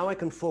that time? Now I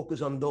can focus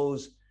on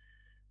those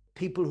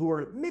people who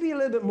are maybe a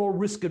little bit more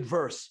risk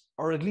adverse,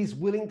 or at least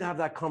willing to have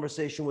that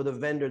conversation with a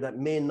vendor that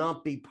may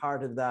not be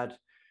part of that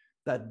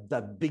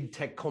big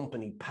tech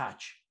company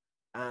patch,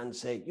 and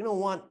say, you know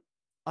what?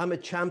 I'm a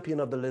champion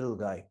of the little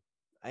guy.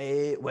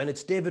 When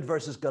it's David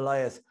versus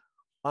Goliath,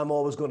 I'm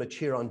always going to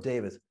cheer on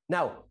David.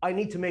 Now, I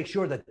need to make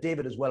sure that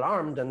David is well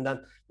armed, and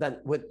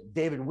that when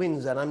David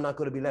wins, and I'm not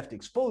going to be left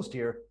exposed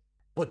here.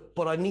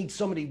 But I need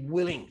somebody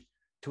willing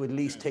to at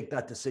least take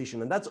that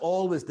decision. And that's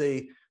always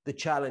the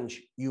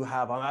challenge you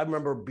have. I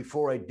remember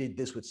before I did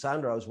this with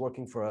Sandra, I was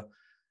working for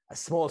a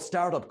small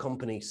startup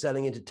company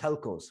selling into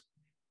telcos.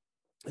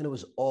 And it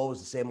was always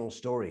the same old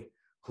story.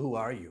 Who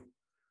are you?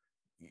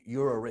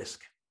 You're a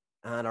risk.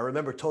 And I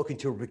remember talking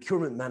to a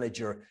procurement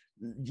manager.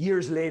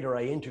 Years later,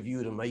 I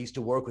interviewed him. I used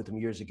to work with him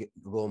years ago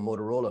in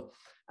Motorola.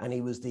 And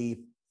he was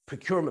the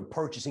procurement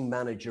purchasing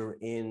manager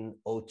in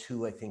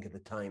O2, I think, at the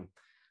time.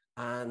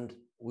 And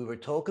we were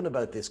talking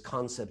about this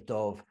concept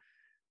of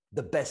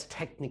the best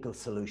technical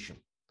solution.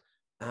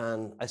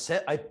 And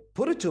I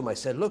put it to him. I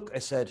said, look,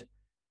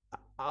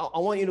 I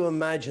want you to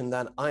imagine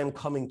that I'm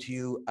coming to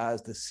you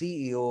as the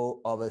CEO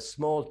of a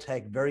small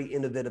tech, very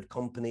innovative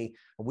company.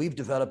 We've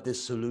developed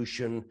this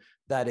solution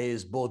that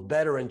is both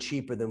better and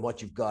cheaper than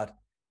what you've got.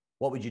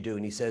 What would you do?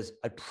 And he says,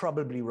 I'd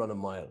probably run a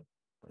mile.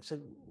 I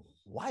said,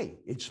 why?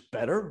 It's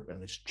better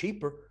and it's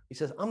cheaper. He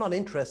says, I'm not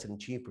interested in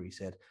cheaper. He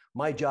said,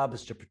 my job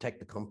is to protect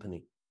the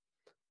company.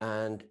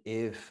 And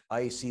if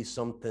I see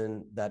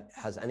something that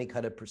has any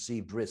kind of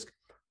perceived risk,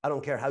 I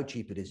don't care how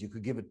cheap it is. You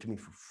could give it to me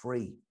for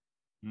free.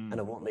 And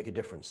it won't make a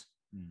difference.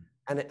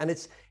 And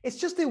it's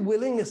just the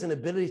willingness and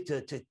ability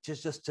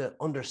to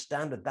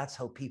understand that that's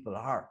how people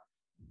are,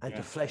 and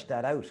to flesh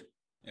that out.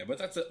 Yeah, but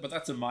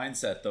that's a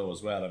mindset though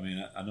as well. I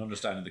mean, and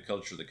understanding the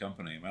culture of the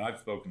company. I mean, I've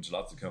spoken to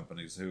lots of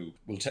companies who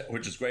will,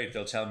 which is great.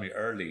 They'll tell me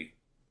early,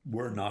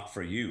 we're not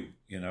for you,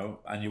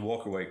 and you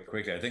walk away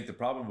quickly. I think the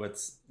problem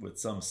with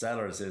some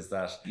sellers is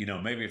that,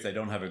 maybe if they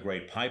don't have a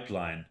great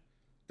pipeline,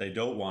 they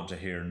don't want to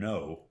hear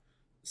no.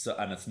 So,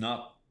 and it's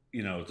not,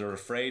 they're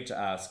afraid to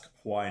ask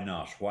why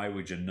not. Why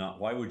would you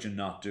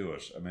not do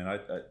it? I mean, I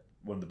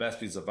one of the best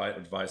pieces of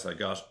advice I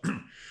got,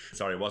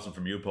 sorry, it wasn't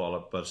from you,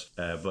 Paula, but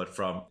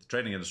from the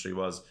training industry,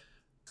 was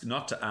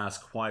not to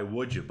ask why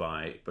would you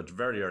buy, but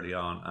very early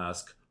on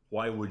ask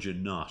why would you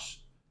not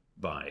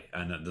buy.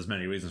 And there's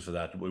many reasons for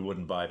that. We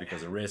wouldn't buy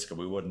because of risk, or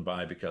we wouldn't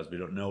buy because we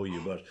don't know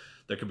you, but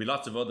there could be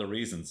lots of other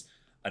reasons.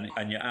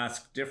 And you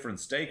ask different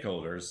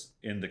stakeholders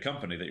in the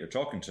company that you're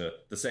talking to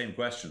the same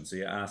question. So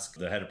you ask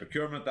the head of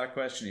procurement that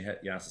question,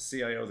 you ask the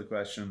CIO the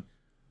question,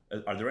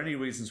 are there any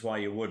reasons why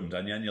you wouldn't?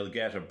 And then you'll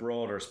get a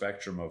broader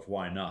spectrum of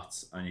why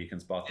nots, and you can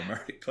spot them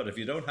early. But if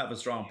you don't have a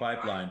strong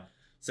pipeline,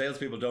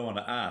 salespeople don't want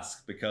to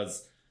ask,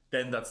 because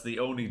then that's the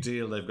only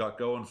deal they've got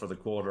going for the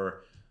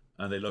quarter,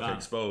 and they look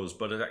exposed.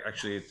 But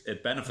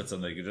it benefits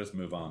them. They can just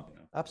move on.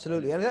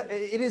 Absolutely. And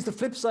it is the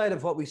flip side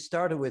of what we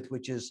started with,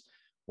 which is,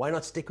 why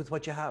not stick with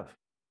what you have?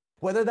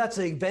 Whether that's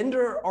a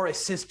vendor or a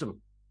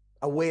system,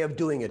 a way of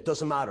doing it,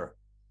 doesn't matter.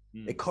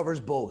 It covers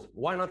both.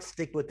 Why not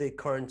stick with the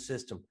current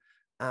system?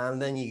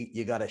 And then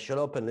you got to shut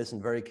up and listen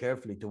very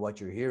carefully to what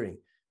you're hearing.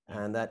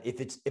 And that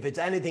if it's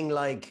anything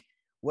like,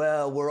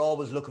 well, we're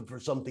always looking for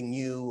something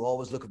new,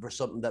 always looking for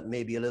something that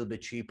may be a little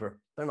bit cheaper,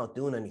 they're not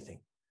doing anything,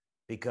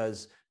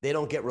 because they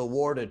don't get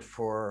rewarded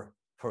for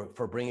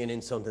bringing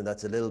in something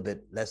that's a little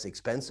bit less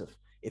expensive.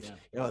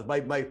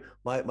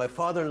 My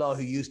father-in-law,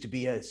 who used to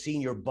be a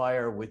senior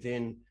buyer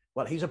within,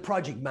 well, he's a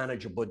project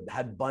manager, but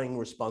had buying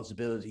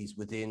responsibilities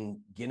within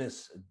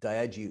Guinness,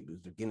 Diageo,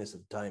 was the Guinness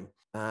at the time.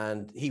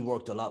 And he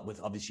worked a lot with,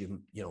 obviously,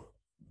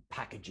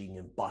 packaging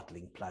and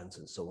bottling plants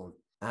and so on.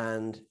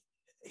 And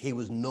he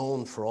was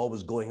known for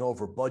always going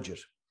over budget.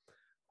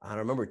 And I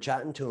remember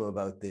chatting to him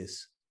about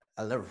this.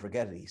 I'll never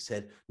forget it. He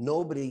said,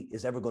 nobody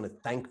is ever going to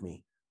thank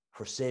me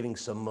for saving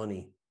some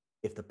money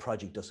if the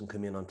project doesn't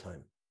come in on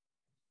time.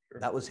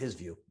 Sure. That was his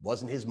view.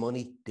 Wasn't his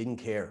money, didn't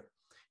care.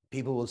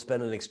 People will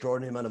spend an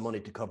extraordinary amount of money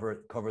to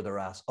cover their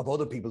ass of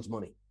other people's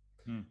money.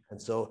 And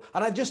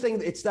I just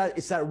think it's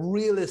that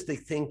realistic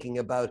thinking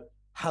about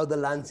how the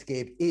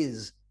landscape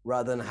is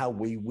rather than how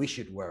we wish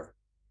it were,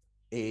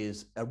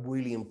 is a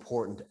really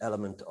important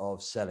element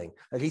of selling.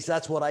 At least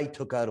that's what I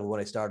took out of when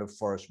I started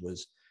first,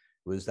 was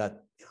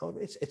that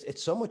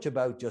it's so much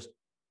about just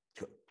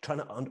trying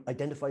to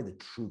identify the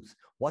truth.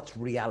 What's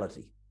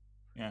reality?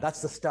 Yeah.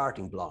 That's the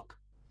starting block.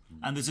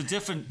 And there's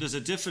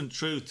a different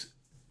truth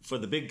for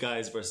the big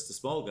guys versus the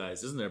small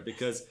guys, isn't there?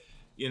 Because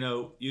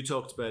you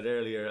talked about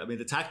earlier, I mean,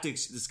 the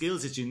tactics, the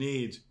skills that you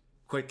need,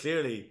 quite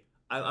clearly,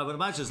 I would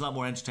imagine it's a lot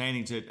more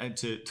entertaining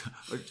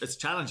or it's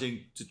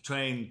challenging to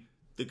train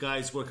the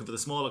guys working for the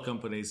smaller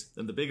companies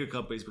than the bigger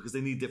companies, because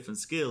they need different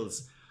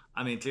skills.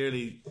 I mean,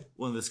 clearly,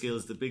 one of the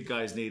skills the big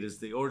guys need is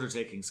the order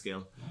taking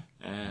skill.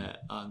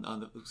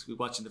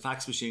 Watching the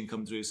fax machine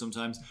come through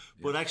sometimes,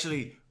 but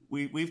actually,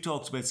 we've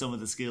talked about some of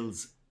the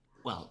skills.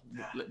 Well,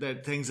 the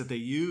things that they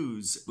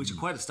use, which are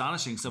quite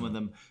astonishing. Some of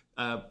them,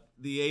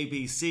 the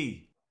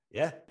ABC.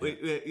 Yeah,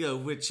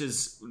 which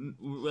is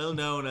well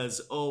known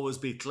as always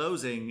be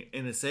closing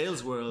in a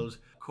sales world.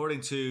 According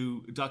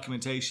to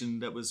documentation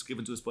that was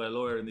given to us by a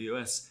lawyer in the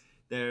US,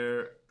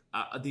 they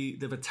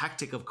have a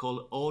tactic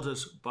called audit,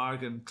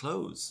 bargain,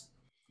 close.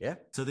 Yeah.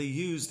 So they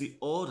use the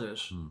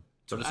audit.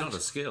 But it's not a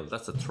skill;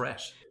 that's a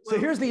threat. So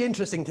here's the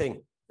interesting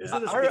thing. Is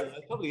it a skill?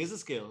 It probably is a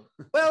skill.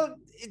 Well,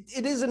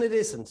 it is and it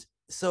isn't.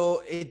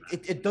 So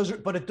it does,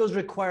 but it does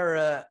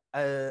require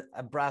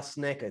a brass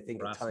neck, I think.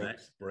 Brass neck,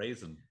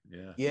 brazen,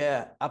 yeah.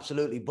 Yeah,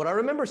 absolutely. But I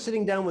remember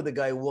sitting down with a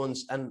guy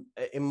once, and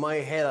in my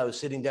head, I was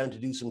sitting down to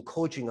do some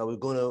coaching. I was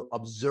going to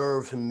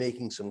observe him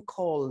making some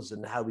calls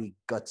and how he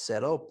got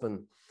set up.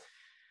 And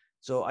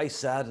so I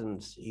sat,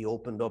 and he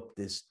opened up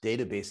this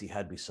database he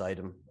had beside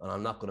him. And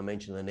I'm not going to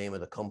mention the name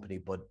of the company,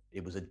 but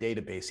it was a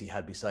database he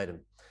had beside him.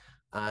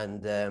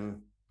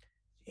 And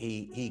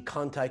he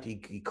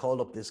called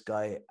up this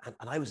guy,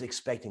 and I was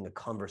expecting a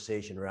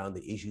conversation around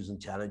the issues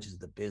and challenges of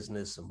the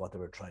business and what they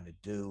were trying to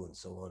do and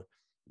so on.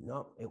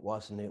 No, it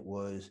wasn't. It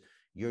was,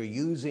 you're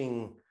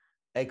using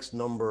X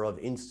number of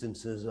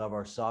instances of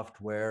our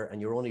software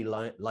and you're only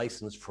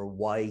licensed for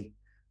Y,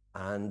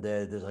 and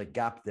there's a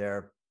gap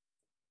there,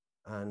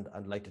 and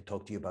I'd like to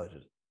talk to you about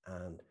it.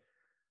 And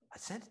I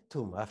said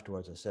to him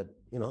afterwards, I said,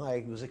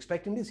 I was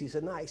expecting this. He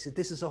said, no, he said,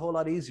 this is a whole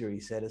lot easier. He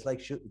said, it's like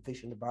shooting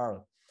fish in the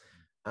barrel.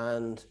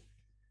 And,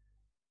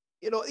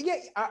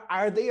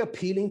 are they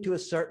appealing to a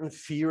certain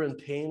fear and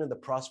pain in the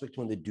prospect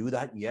when they do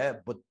that? Yeah,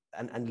 but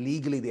and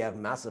legally they have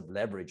massive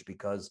leverage,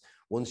 because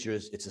once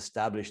it's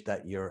established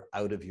that you're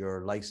out of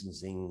your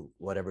licensing,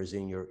 whatever's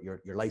in your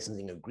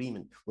licensing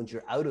agreement, once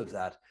you're out of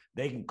that,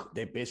 they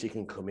basically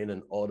can come in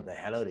and audit the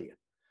hell out of you.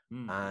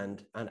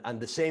 And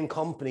the same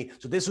company,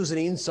 so this was an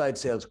inside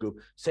sales group,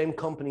 same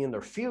company in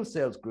their field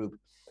sales group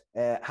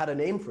had a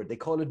name for it. They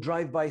call it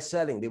drive-by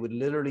selling. They would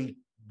literally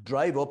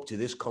drive up to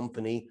this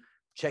company,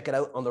 check it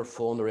out on their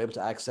phone. They're able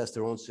to access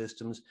their own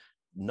systems,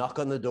 knock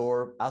on the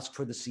door, ask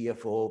for the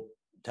CFO,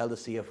 tell the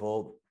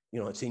CFO,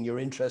 it's in your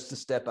interest to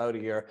step out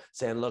of here,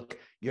 saying, look,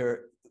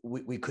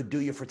 we could do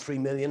you for 3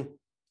 million,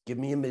 give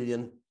me $1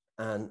 million,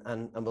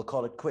 and we'll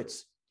call it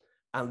quits.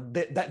 And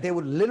they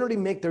would literally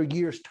make their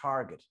year's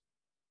target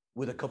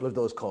with a couple of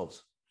those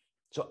calls.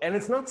 So, and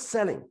it's not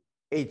selling,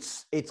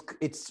 it's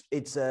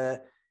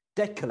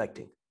debt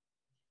collecting.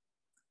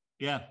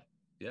 Yeah.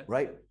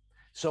 Right.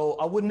 So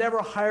I would never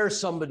hire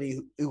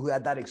somebody who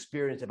had that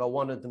experience if I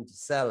wanted them to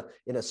sell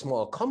in a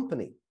small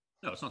company.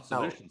 No, it's not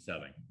solution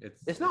selling.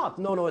 It's not.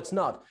 No, it's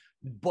not.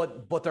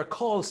 But they're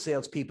called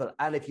salespeople.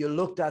 And if you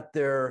looked at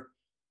their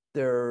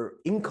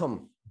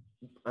income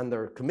and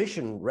their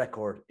commission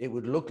record, it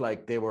would look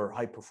like they were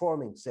high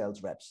performing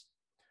sales reps.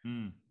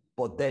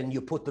 But then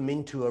you put them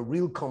into a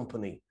real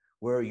company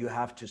where you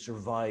have to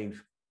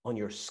survive on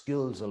your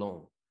skills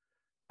alone,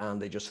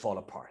 and they just fall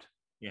apart.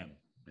 Yeah.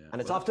 And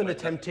it's often a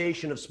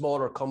temptation of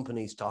smaller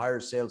companies to hire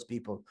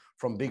salespeople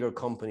from bigger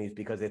companies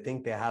because they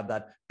think they have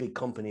that big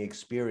company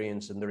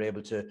experience and they're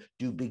able to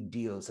do big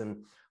deals. And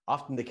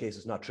often the case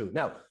is not true.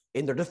 Now,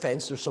 in their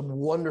defense, there's some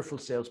wonderful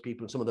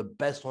salespeople. Some of the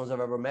best ones I've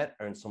ever met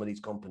are in some of these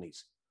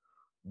companies.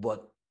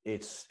 But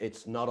it's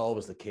not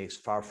always the case,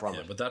 far from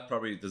it. But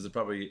there's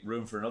probably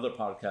room for another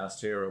podcast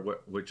here,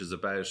 which is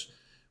about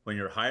when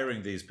you're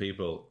hiring these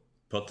people,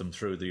 put them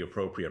through the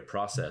appropriate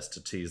process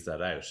to tease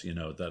that out,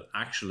 that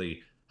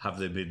actually... Have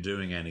they been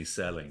doing any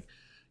selling?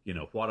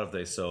 What have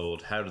they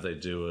sold? How do they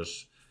do it?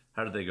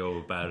 How do they go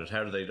about it?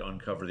 How do they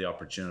uncover the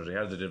opportunity?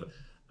 How do they do it?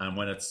 And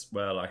when it's,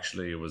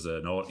 actually it was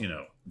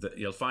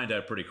you'll find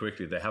out pretty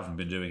quickly they haven't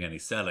been doing any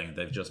selling.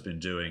 They've just been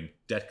doing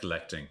debt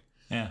collecting.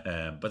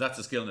 Yeah. But that's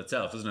a skill in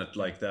itself, isn't it?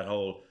 Like that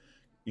whole,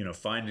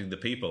 finding the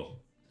people.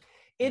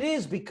 It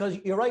is, because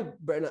you're right,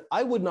 Bernard.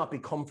 I would not be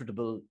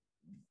comfortable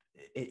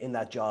in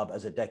that job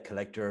as a debt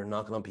collector,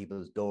 knocking on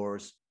people's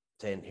doors,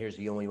 saying, here's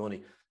the only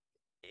money.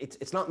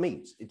 It's not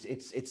me.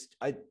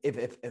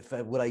 If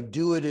would I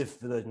do it if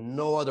there's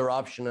no other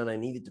option and I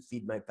needed to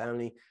feed my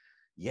family?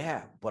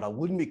 Yeah, but I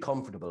wouldn't be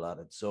comfortable at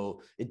it.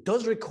 So it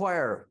does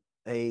require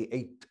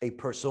a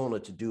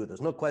persona to do it.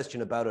 There's no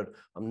question about it.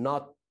 I'm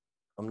not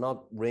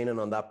raining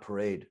on that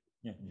parade.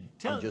 Yeah.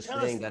 I'm just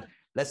saying that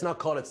let's not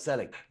call it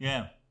selling.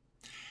 Yeah.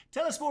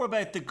 Tell us more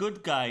about the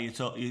good guy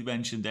you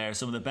mentioned there,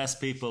 some of the best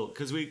people,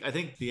 because I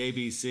think the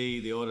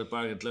ABC, the audit,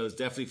 bargain, close,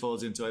 definitely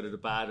falls into either the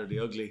bad or the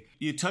ugly.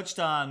 You touched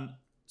on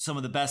some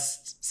of the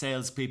best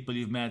salespeople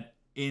you've met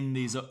in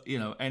these,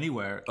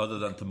 anywhere. Other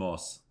than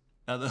Tomas.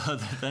 Other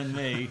than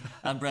me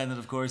and Brendan,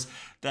 of course,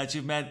 that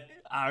you've met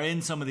are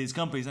in some of these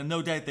companies, and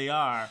no doubt they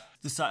are.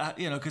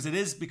 Because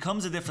it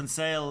becomes a different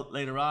sale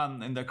later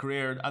on in their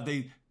career. Have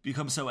they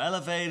become so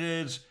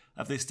elevated?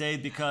 Have they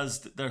stayed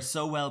because they're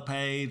so well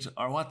paid,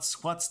 or what's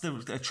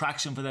the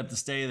attraction for them to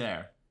stay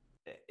there?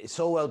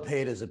 So well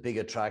paid is a big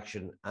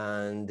attraction,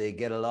 and they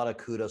get a lot of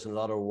kudos and a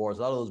lot of awards.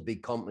 A lot of those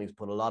big companies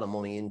put a lot of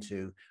money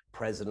into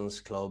presidents'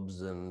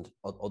 clubs and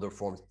other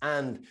forms,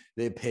 and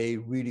they pay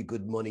really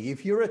good money.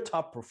 If you're a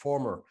top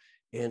performer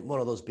in one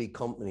of those big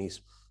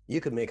companies, you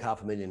could make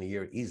 $500,000 a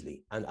year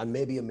easily, and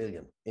maybe $1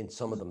 million in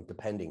some of them,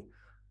 depending.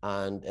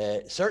 And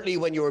certainly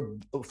when you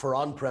were for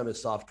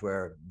on-premise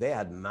software, they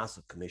had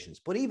massive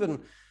commissions. But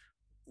even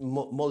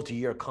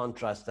multi-year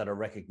contracts that are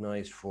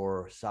recognized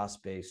for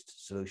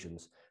SaaS-based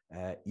solutions,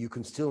 you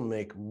can still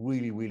make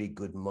really, really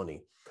good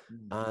money.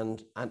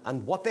 And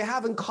what they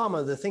have in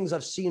common, the things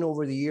I've seen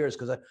over the years,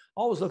 because I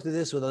always looked at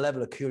this with a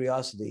level of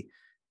curiosity,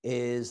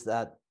 is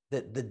that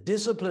the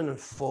discipline and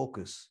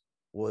focus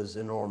was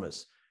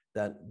enormous.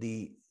 That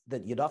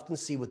you'd often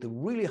see with the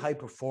really high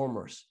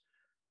performers,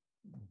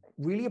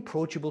 really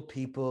approachable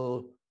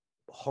people,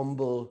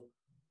 humble,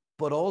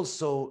 but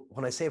also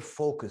when I say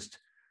focused,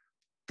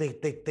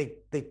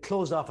 they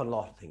closed off a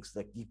lot of things.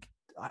 Like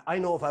I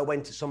know if I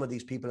went to some of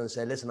these people and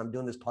said, listen, I'm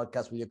doing this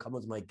podcast, will you come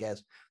as my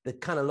guest?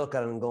 They'd kind of look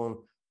at it and going,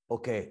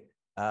 okay,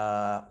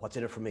 what's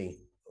in it for me?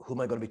 Who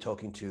am I going to be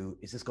talking to?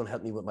 Is this going to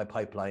help me with my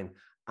pipeline?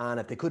 And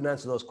if they couldn't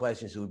answer those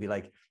questions, it would be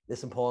like,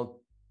 listen,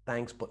 Paul,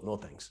 thanks, but no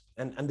thanks.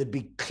 And they'd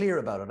be clear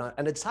about it.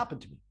 And it's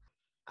happened to me.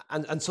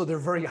 And so they're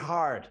very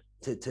hard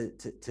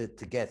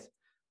to get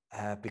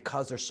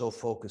because they're so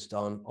focused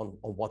on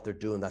what they're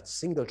doing, that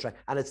single track.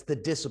 And it's the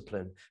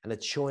discipline, and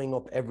it's showing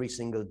up every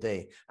single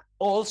day.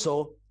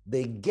 Also,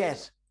 they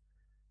get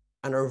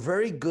and are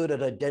very good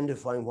at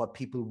identifying what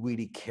people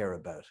really care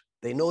about.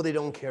 They know they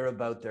don't care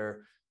about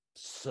their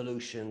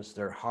solutions,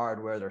 their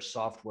hardware, their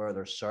software,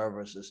 their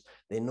services.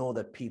 They know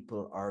that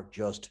people are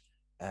just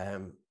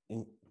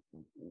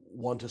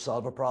want to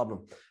solve a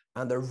problem.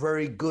 And they're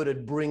very good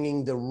at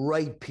bringing the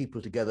right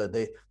people together.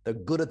 They're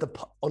good at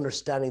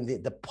understanding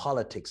the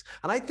politics.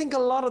 And I think a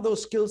lot of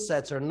those skill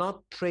sets are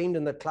not trained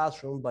in the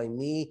classroom by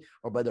me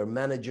or by their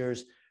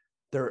managers.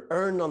 They're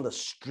earned on the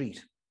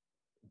street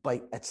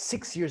at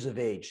 6 years of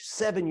age,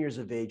 7 years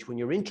of age, when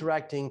you're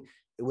interacting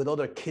with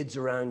other kids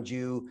around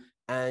you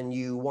and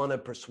you want to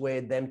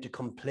persuade them to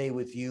come play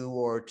with you,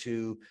 or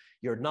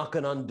you're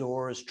knocking on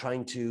doors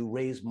trying to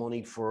raise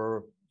money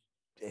for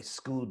a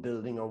school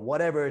building or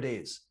whatever it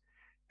is.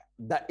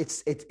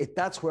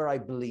 that's where I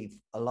believe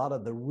a lot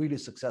of the really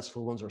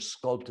successful ones are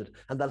sculpted,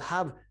 and they'll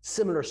have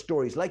similar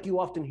stories. Like you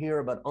often hear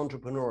about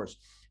entrepreneurs,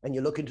 and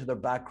you look into their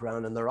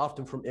background, and they're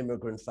often from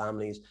immigrant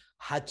families,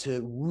 had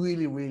to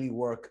really, really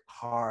work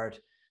hard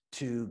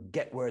to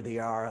get where they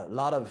are. A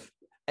lot of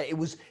it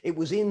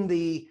was in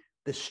the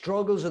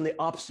struggles and the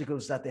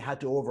obstacles that they had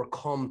to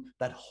overcome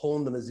that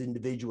honed them as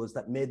individuals,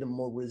 that made them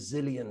more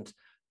resilient,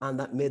 and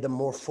that made them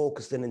more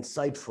focused and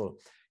insightful.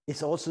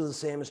 It's also the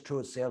same as true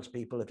with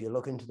salespeople. If you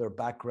look into their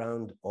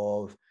background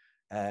of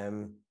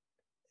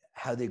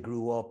how they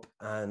grew up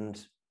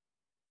and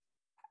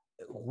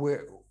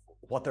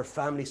what their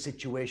family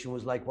situation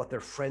was like, what their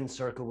friend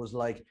circle was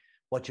like,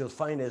 what you'll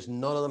find is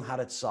none of them had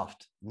it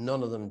soft.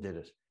 None of them did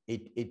it.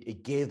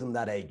 It gave them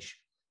that edge.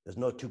 There's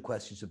no two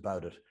questions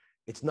about it.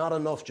 It's not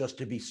enough just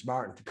to be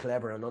smart and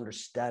clever and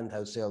understand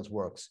how sales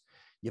works.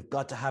 You've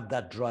got to have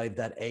that drive,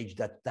 that edge,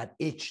 that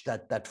itch,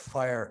 that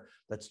fire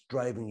that's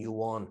driving you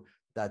on.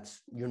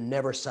 You're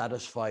never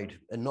satisfied.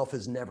 Enough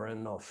is never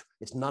enough.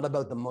 It's not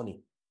about the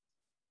money.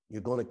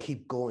 You're going to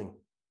keep going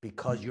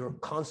because you're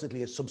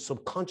constantly at some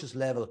subconscious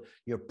level,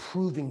 you're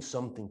proving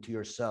something to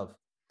yourself.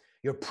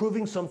 You're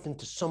proving something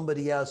to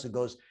somebody else who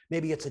goes,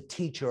 maybe it's a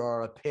teacher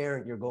or a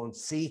parent. You're going,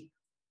 see,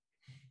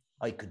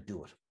 I could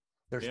do it.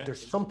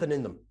 There's something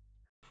in them.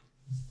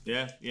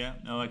 Yeah.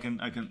 No, I can.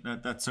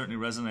 That certainly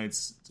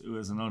resonates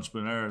as an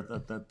entrepreneur.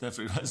 That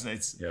definitely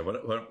resonates. Yeah.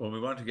 When we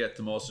want to get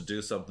the most to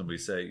do something, we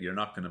say you're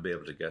not going to be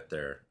able to get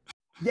there.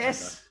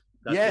 Yes.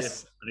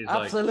 Yes.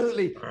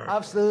 Absolutely. Like,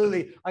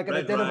 absolutely. I can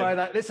identify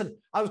that. Listen,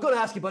 I was going to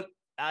ask you, but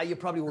you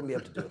probably wouldn't be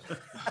able to do it.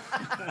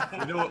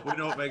 we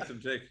know what makes them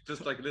tick.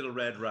 Just like a little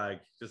red rag.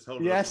 Just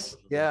hold it. Yes.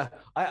 Yeah.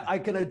 I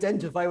can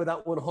identify with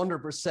that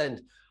 100%.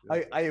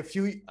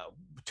 Yeah.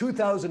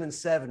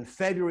 2007,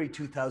 February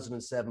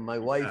 2007, my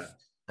wife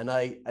and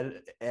I,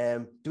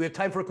 do we have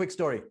time for a quick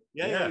story?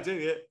 Yeah, we do,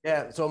 yeah.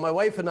 Yeah, so my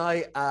wife and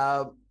I,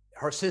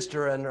 her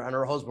sister and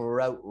her husband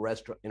were out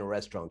in a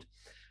restaurant,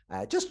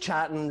 just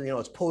chatting,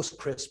 it's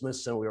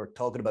post-Christmas, and we were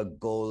talking about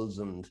goals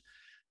and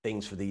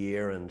things for the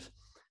year, and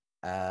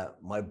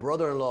my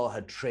brother-in-law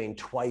had trained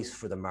twice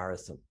for the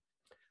marathon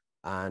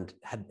and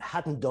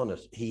hadn't done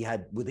it. He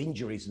had, with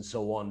injuries and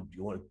so on,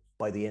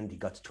 by the end, he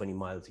got to 20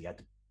 miles, he had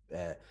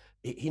to...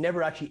 He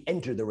never actually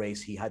entered the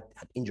race. He had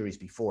injuries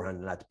beforehand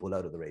and had to pull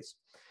out of the race.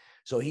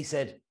 So he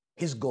said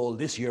his goal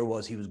this year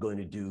was he was going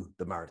to do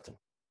the marathon.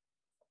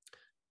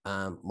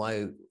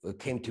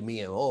 Came to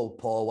me and,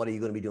 Paul, what are you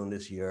going to be doing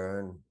this year?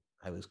 And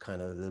I was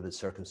kind of a little bit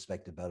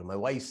circumspect about it. My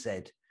wife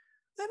said,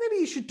 maybe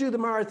you should do the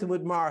marathon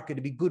with Mark.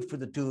 It'd be good for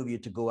the two of you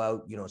to go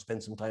out,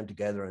 spend some time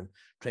together and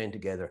train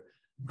together.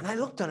 And I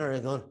looked at her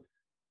and going,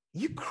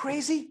 you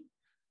crazy?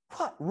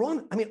 What,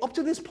 run? I mean, up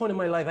to this point in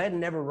my life, I had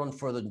never run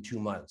further than 2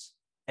 miles.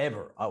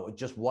 Ever. I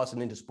just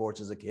wasn't into sports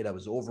as a kid. I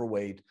was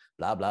overweight,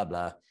 blah, blah,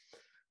 blah.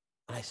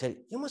 And I said,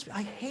 you must be,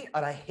 I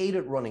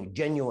hated running,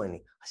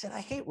 genuinely. I said,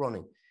 I hate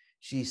running.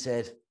 She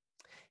said,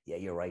 yeah,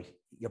 you're right.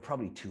 You're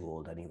probably too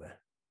old anyway.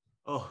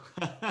 Oh.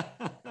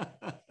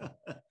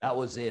 That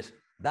was it.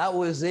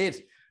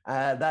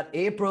 That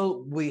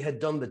April, we had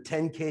done the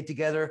 10K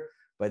together.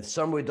 By the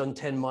summer, we'd done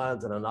 10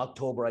 miles. And in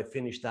October, I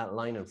finished that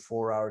line in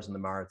 4 hours in the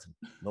marathon.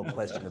 No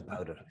question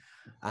about it.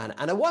 And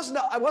I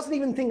wasn't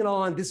even thinking,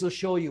 this will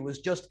show you. It was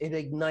just, it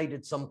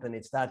ignited something.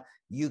 It's that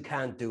you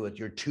can't do it.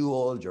 You're too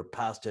old. You're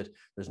past it.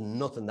 There's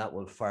nothing that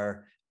will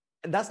fire.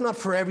 And that's not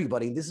for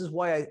everybody. This is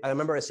why I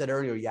remember I said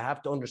earlier, you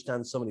have to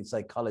understand somebody's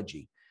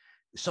psychology.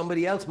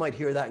 Somebody else might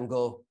hear that and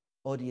go,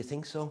 oh, do you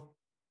think so?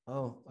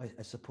 Oh,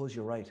 I suppose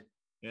you're right.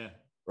 Yeah.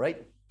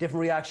 Right?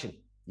 Different reaction.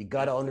 You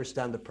got to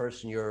understand the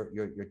person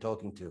you're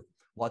talking to.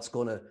 What's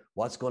gonna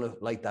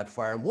light that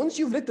fire? And once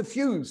you've lit the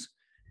fuse,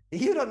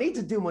 you don't need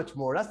to do much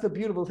more. That's the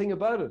beautiful thing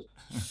about it.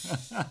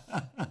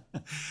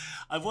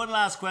 I've one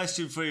last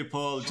question for you,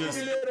 Paul. Just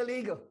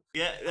illegal.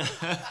 Yeah.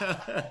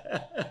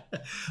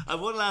 I've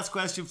one last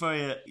question for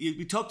you.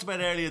 We talked about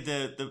earlier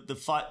the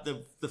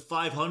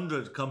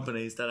 500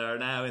 companies that are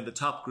now in the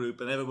top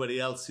group, and everybody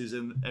else who's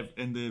in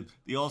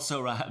the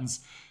also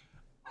rans.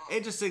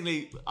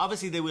 Interestingly,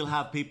 obviously they will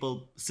have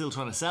people still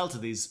trying to sell to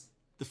the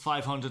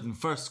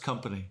 501st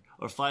company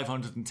or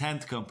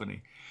 510th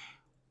company.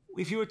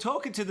 If you were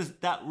talking to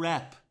that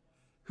rep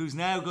who's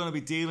now going to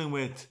be dealing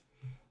with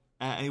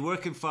and he's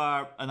working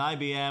for an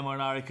IBM or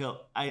an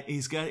Oracle,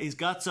 he's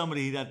got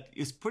somebody that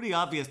is pretty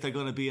obvious they're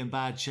going to be in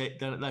bad shape,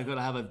 they're going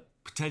to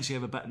potentially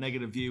have a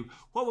negative view.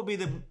 What would be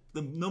the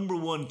number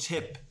one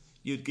tip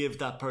you'd give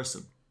that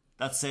person,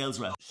 that sales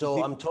rep?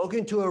 So I'm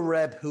talking to a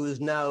rep who is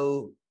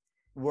now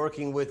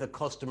working with a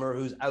customer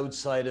who's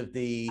outside of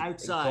the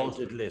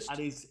exalted list. And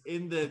he's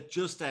in the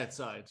just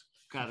outside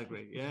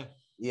category, yeah?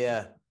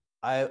 Yeah.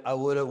 I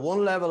would, at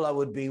one level, I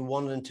would be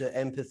wanting to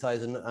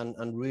empathize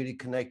and really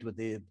connect with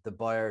the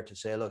buyer to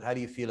say, look, how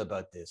do you feel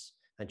about this?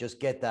 And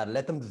just get that,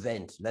 let them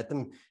vent, let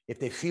them, if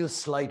they feel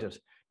slighted,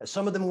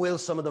 some of them will,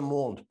 some of them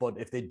won't, but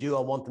if they do, I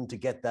want them to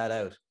get that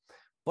out.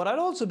 But I'd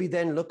also be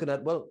then looking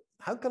at, well,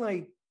 how can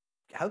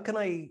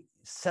I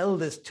sell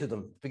this to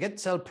them. Forget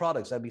sell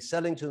products. I'd be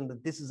selling to them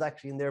that this is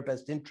actually in their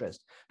best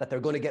interest, that they're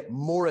going to get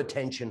more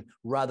attention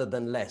rather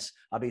than less.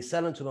 I'd be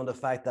selling to them the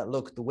fact that,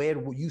 look, the way it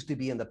used to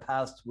be in the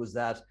past was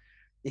that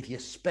if you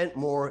spent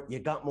more, you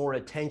got more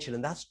attention.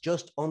 And that's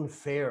just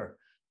unfair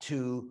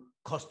to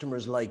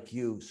customers like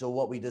you. So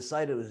what we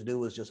decided to do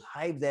was just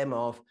hive them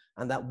off,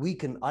 and that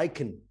I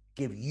can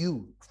give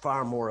you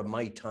far more of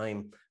my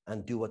time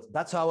and do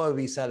that's how I'll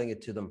be selling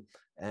it to them.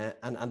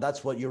 And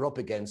that's what you're up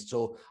against.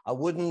 So I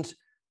wouldn't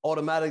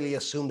automatically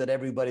assume that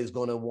everybody is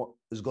going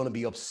to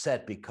be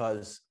upset,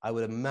 because I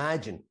would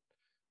imagine,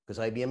 because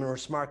IBM are a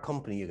smart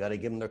company, you got to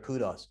give them their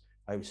kudos.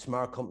 A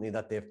smart company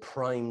that they've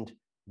primed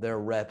their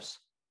reps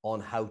on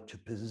how to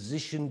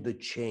position the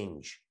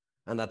change,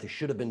 and that they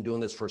should have been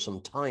doing this for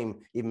some time,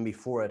 even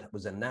before it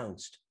was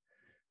announced.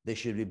 They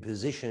should be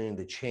positioning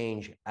the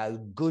change as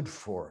good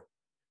for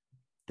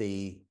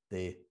the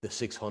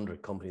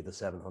 600 company, the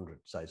 700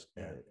 size.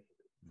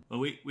 Well,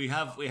 we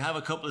have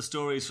a couple of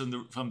stories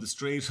from the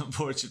street.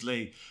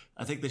 Unfortunately,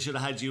 I think they should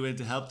have had you in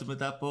to help them with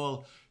that,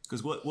 Paul,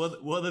 because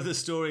one of the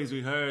stories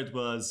we heard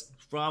was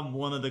from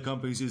one of the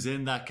companies who's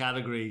in that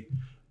category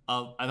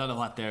of, I don't know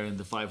what they're in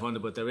the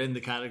 500, but they're in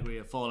the category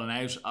of falling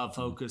out of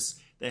focus.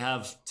 They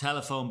have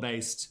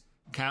telephone-based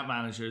account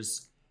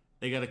managers.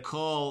 They get a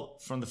call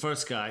from the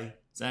first guy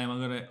saying,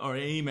 or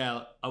an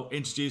email,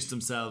 introduce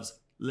themselves,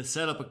 let's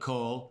set up a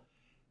call.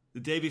 The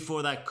day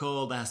before that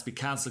call, that has to be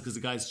cancelled because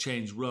the guy's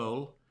changed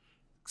role.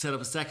 Set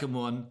up a second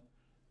one,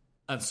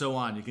 and so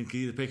on. You can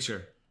see the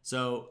picture.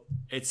 So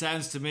it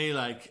sounds to me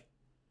like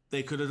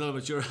they could have done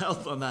with your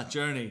help on that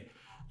journey.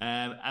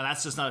 And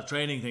that's just not a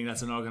training thing,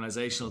 that's an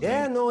organizational thing.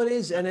 Yeah, no, it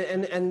is. And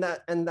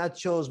that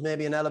shows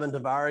maybe an element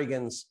of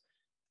arrogance.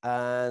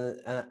 And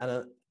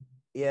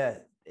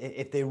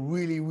if they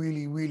really,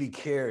 really, really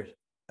cared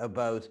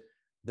about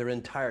their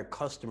entire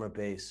customer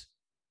base,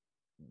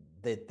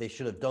 they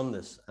should have done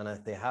this. And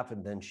if they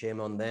haven't, then shame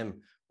on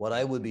them. What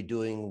I would be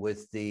doing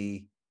with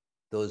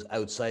those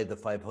outside the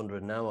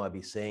 500 now, I'd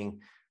be saying,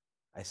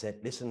 I said,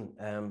 listen,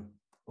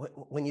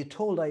 when you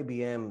told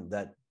IBM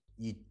that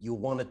you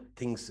wanted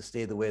things to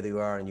stay the way they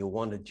are and you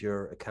wanted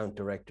your account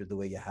director the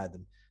way you had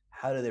them,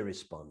 how do they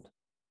respond?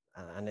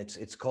 And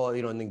it's called,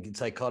 in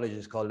psychology,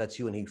 it's called let's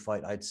you and he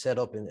fight. I'd set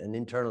up an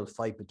internal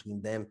fight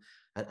between them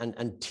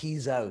and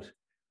tease out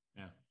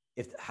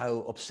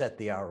how upset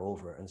they are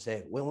over, and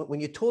say, when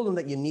you told them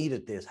that you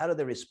needed this, how did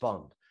they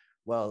respond?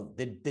 Well,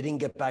 they didn't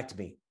get back to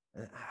me.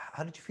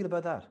 How did you feel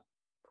about that?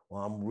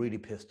 Well, I'm really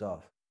pissed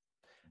off.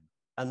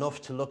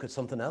 Enough to look at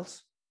something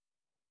else?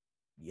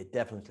 Yeah,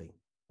 definitely.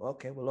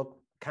 Okay, well,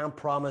 look, can't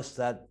promise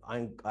that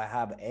I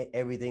have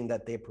everything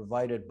that they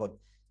provided, but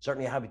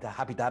certainly happy to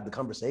have the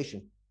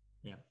conversation.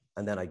 Yeah.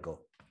 And then I'd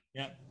go.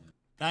 Yeah.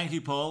 Thank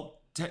you, Paul.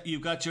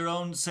 You've got your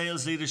own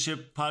sales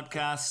leadership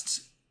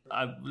podcast.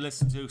 I've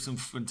listened to some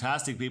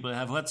fantastic people.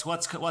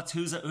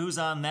 Who's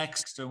on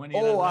next? Or when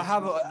I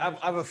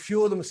have a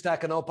few of them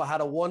stacking up. I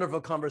had a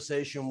wonderful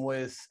conversation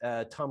with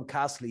Tom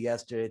Castley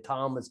yesterday.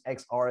 Tom is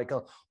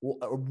ex-Oracle,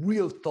 a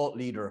real thought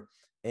leader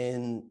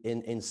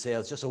in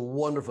sales. Just a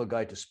wonderful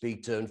guy to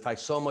speak to. In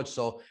fact, so much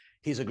so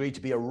he's agreed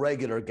to be a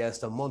regular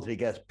guest, a monthly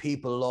guest.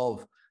 People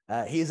love.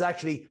 He's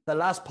actually the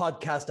last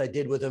podcast I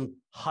did with him,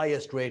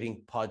 highest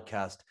rating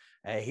podcast.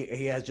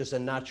 He has just a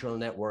natural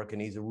network,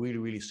 and he's a really,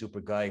 really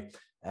super guy.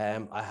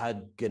 I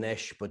had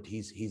Ganesh, but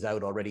he's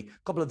out already.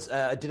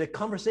 I did a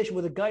conversation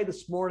with a guy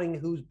this morning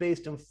who's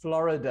based in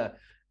Florida,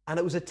 and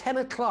it was at 10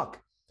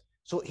 o'clock.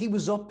 So he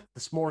was up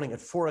this morning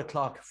at 4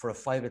 o'clock for a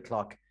 5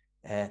 o'clock.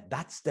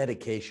 That's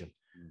dedication.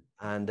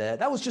 And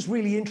that was just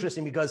really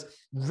interesting, because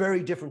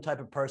very different type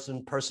of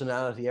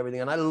personality,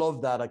 everything. And I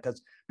love that,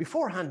 because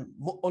beforehand,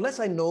 unless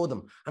I know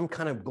them, I'm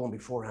kind of going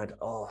beforehand,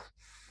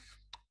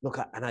 look,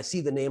 and I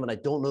see the name and I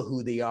don't know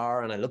who they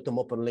are, and I look them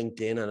up on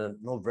LinkedIn and I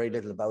know very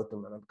little about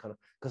them, and I'm kind of,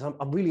 because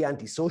I'm really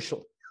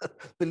antisocial,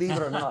 believe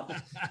it or not.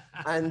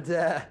 And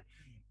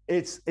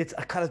it's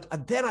a kind of,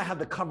 and then I have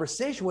the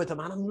conversation with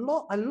them, and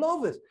I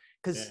love it,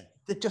 because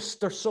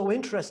they're so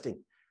interesting.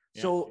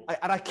 Yeah. So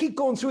I keep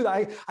going through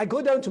that. I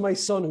go down to my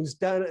son, who's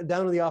down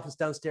in the office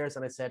downstairs,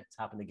 and I said, it's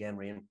happened again,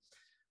 Rian.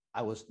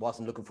 I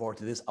wasn't looking forward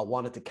to this. I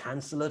wanted to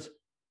cancel it,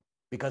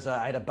 because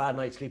I had a bad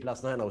night's sleep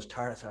last night and I was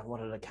tired, so I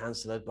wanted to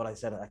cancel it, but I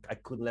said I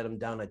couldn't let him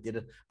down. I did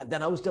it. And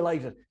then I was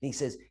delighted. And he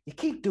says, you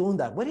keep doing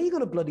that. When are you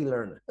going to bloody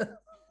learn it?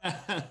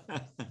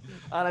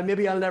 And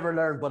maybe I'll never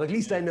learn, but at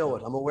least I know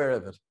it. I'm aware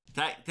of it.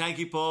 Thank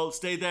you, Paul.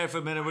 Stay there for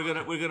a minute.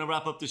 We're gonna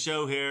wrap up the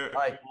show here.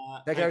 All right.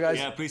 Take care, guys.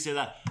 Yeah, appreciate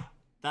that.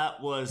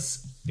 That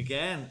was,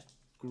 again,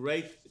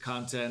 great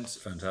content.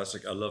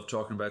 Fantastic. I love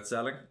talking about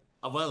selling.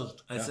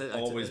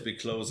 Always be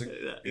closing.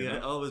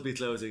 Always be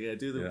closing.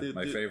 Yeah,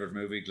 my favorite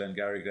movie,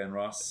 Glengarry Glen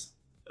Ross.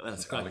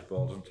 That's Alec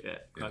Baldwin. Yeah,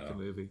 cracking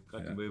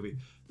movie.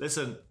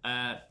 Listen,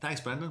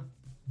 thanks, Brendan.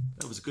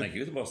 That was good. Thank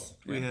you, the boss.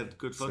 We had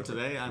good fun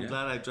today. I'm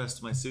glad I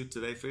dressed my suit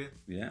today for you.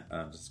 Yeah,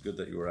 and it's good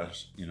that you were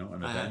at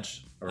an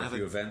event or a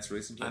few events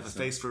recently. I have a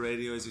face for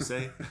radio, as you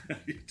say.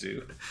 You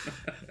do.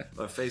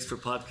 Our face for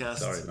podcasts.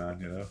 Sorry, man.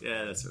 You know.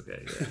 Yeah, that's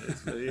okay.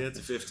 Yeah, it's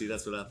a 50.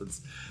 That's what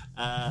happens.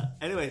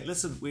 Anyway,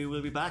 listen, we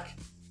will be back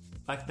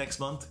next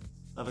month.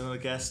 Having another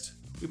guest.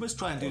 We must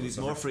try and do these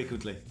more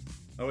frequently.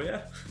 Oh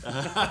yeah.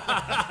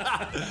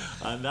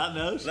 On that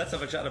note, Let's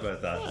have a chat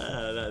about that.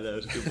 on that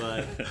note,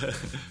 goodbye.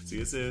 See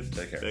you soon.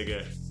 Take care. Take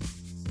care.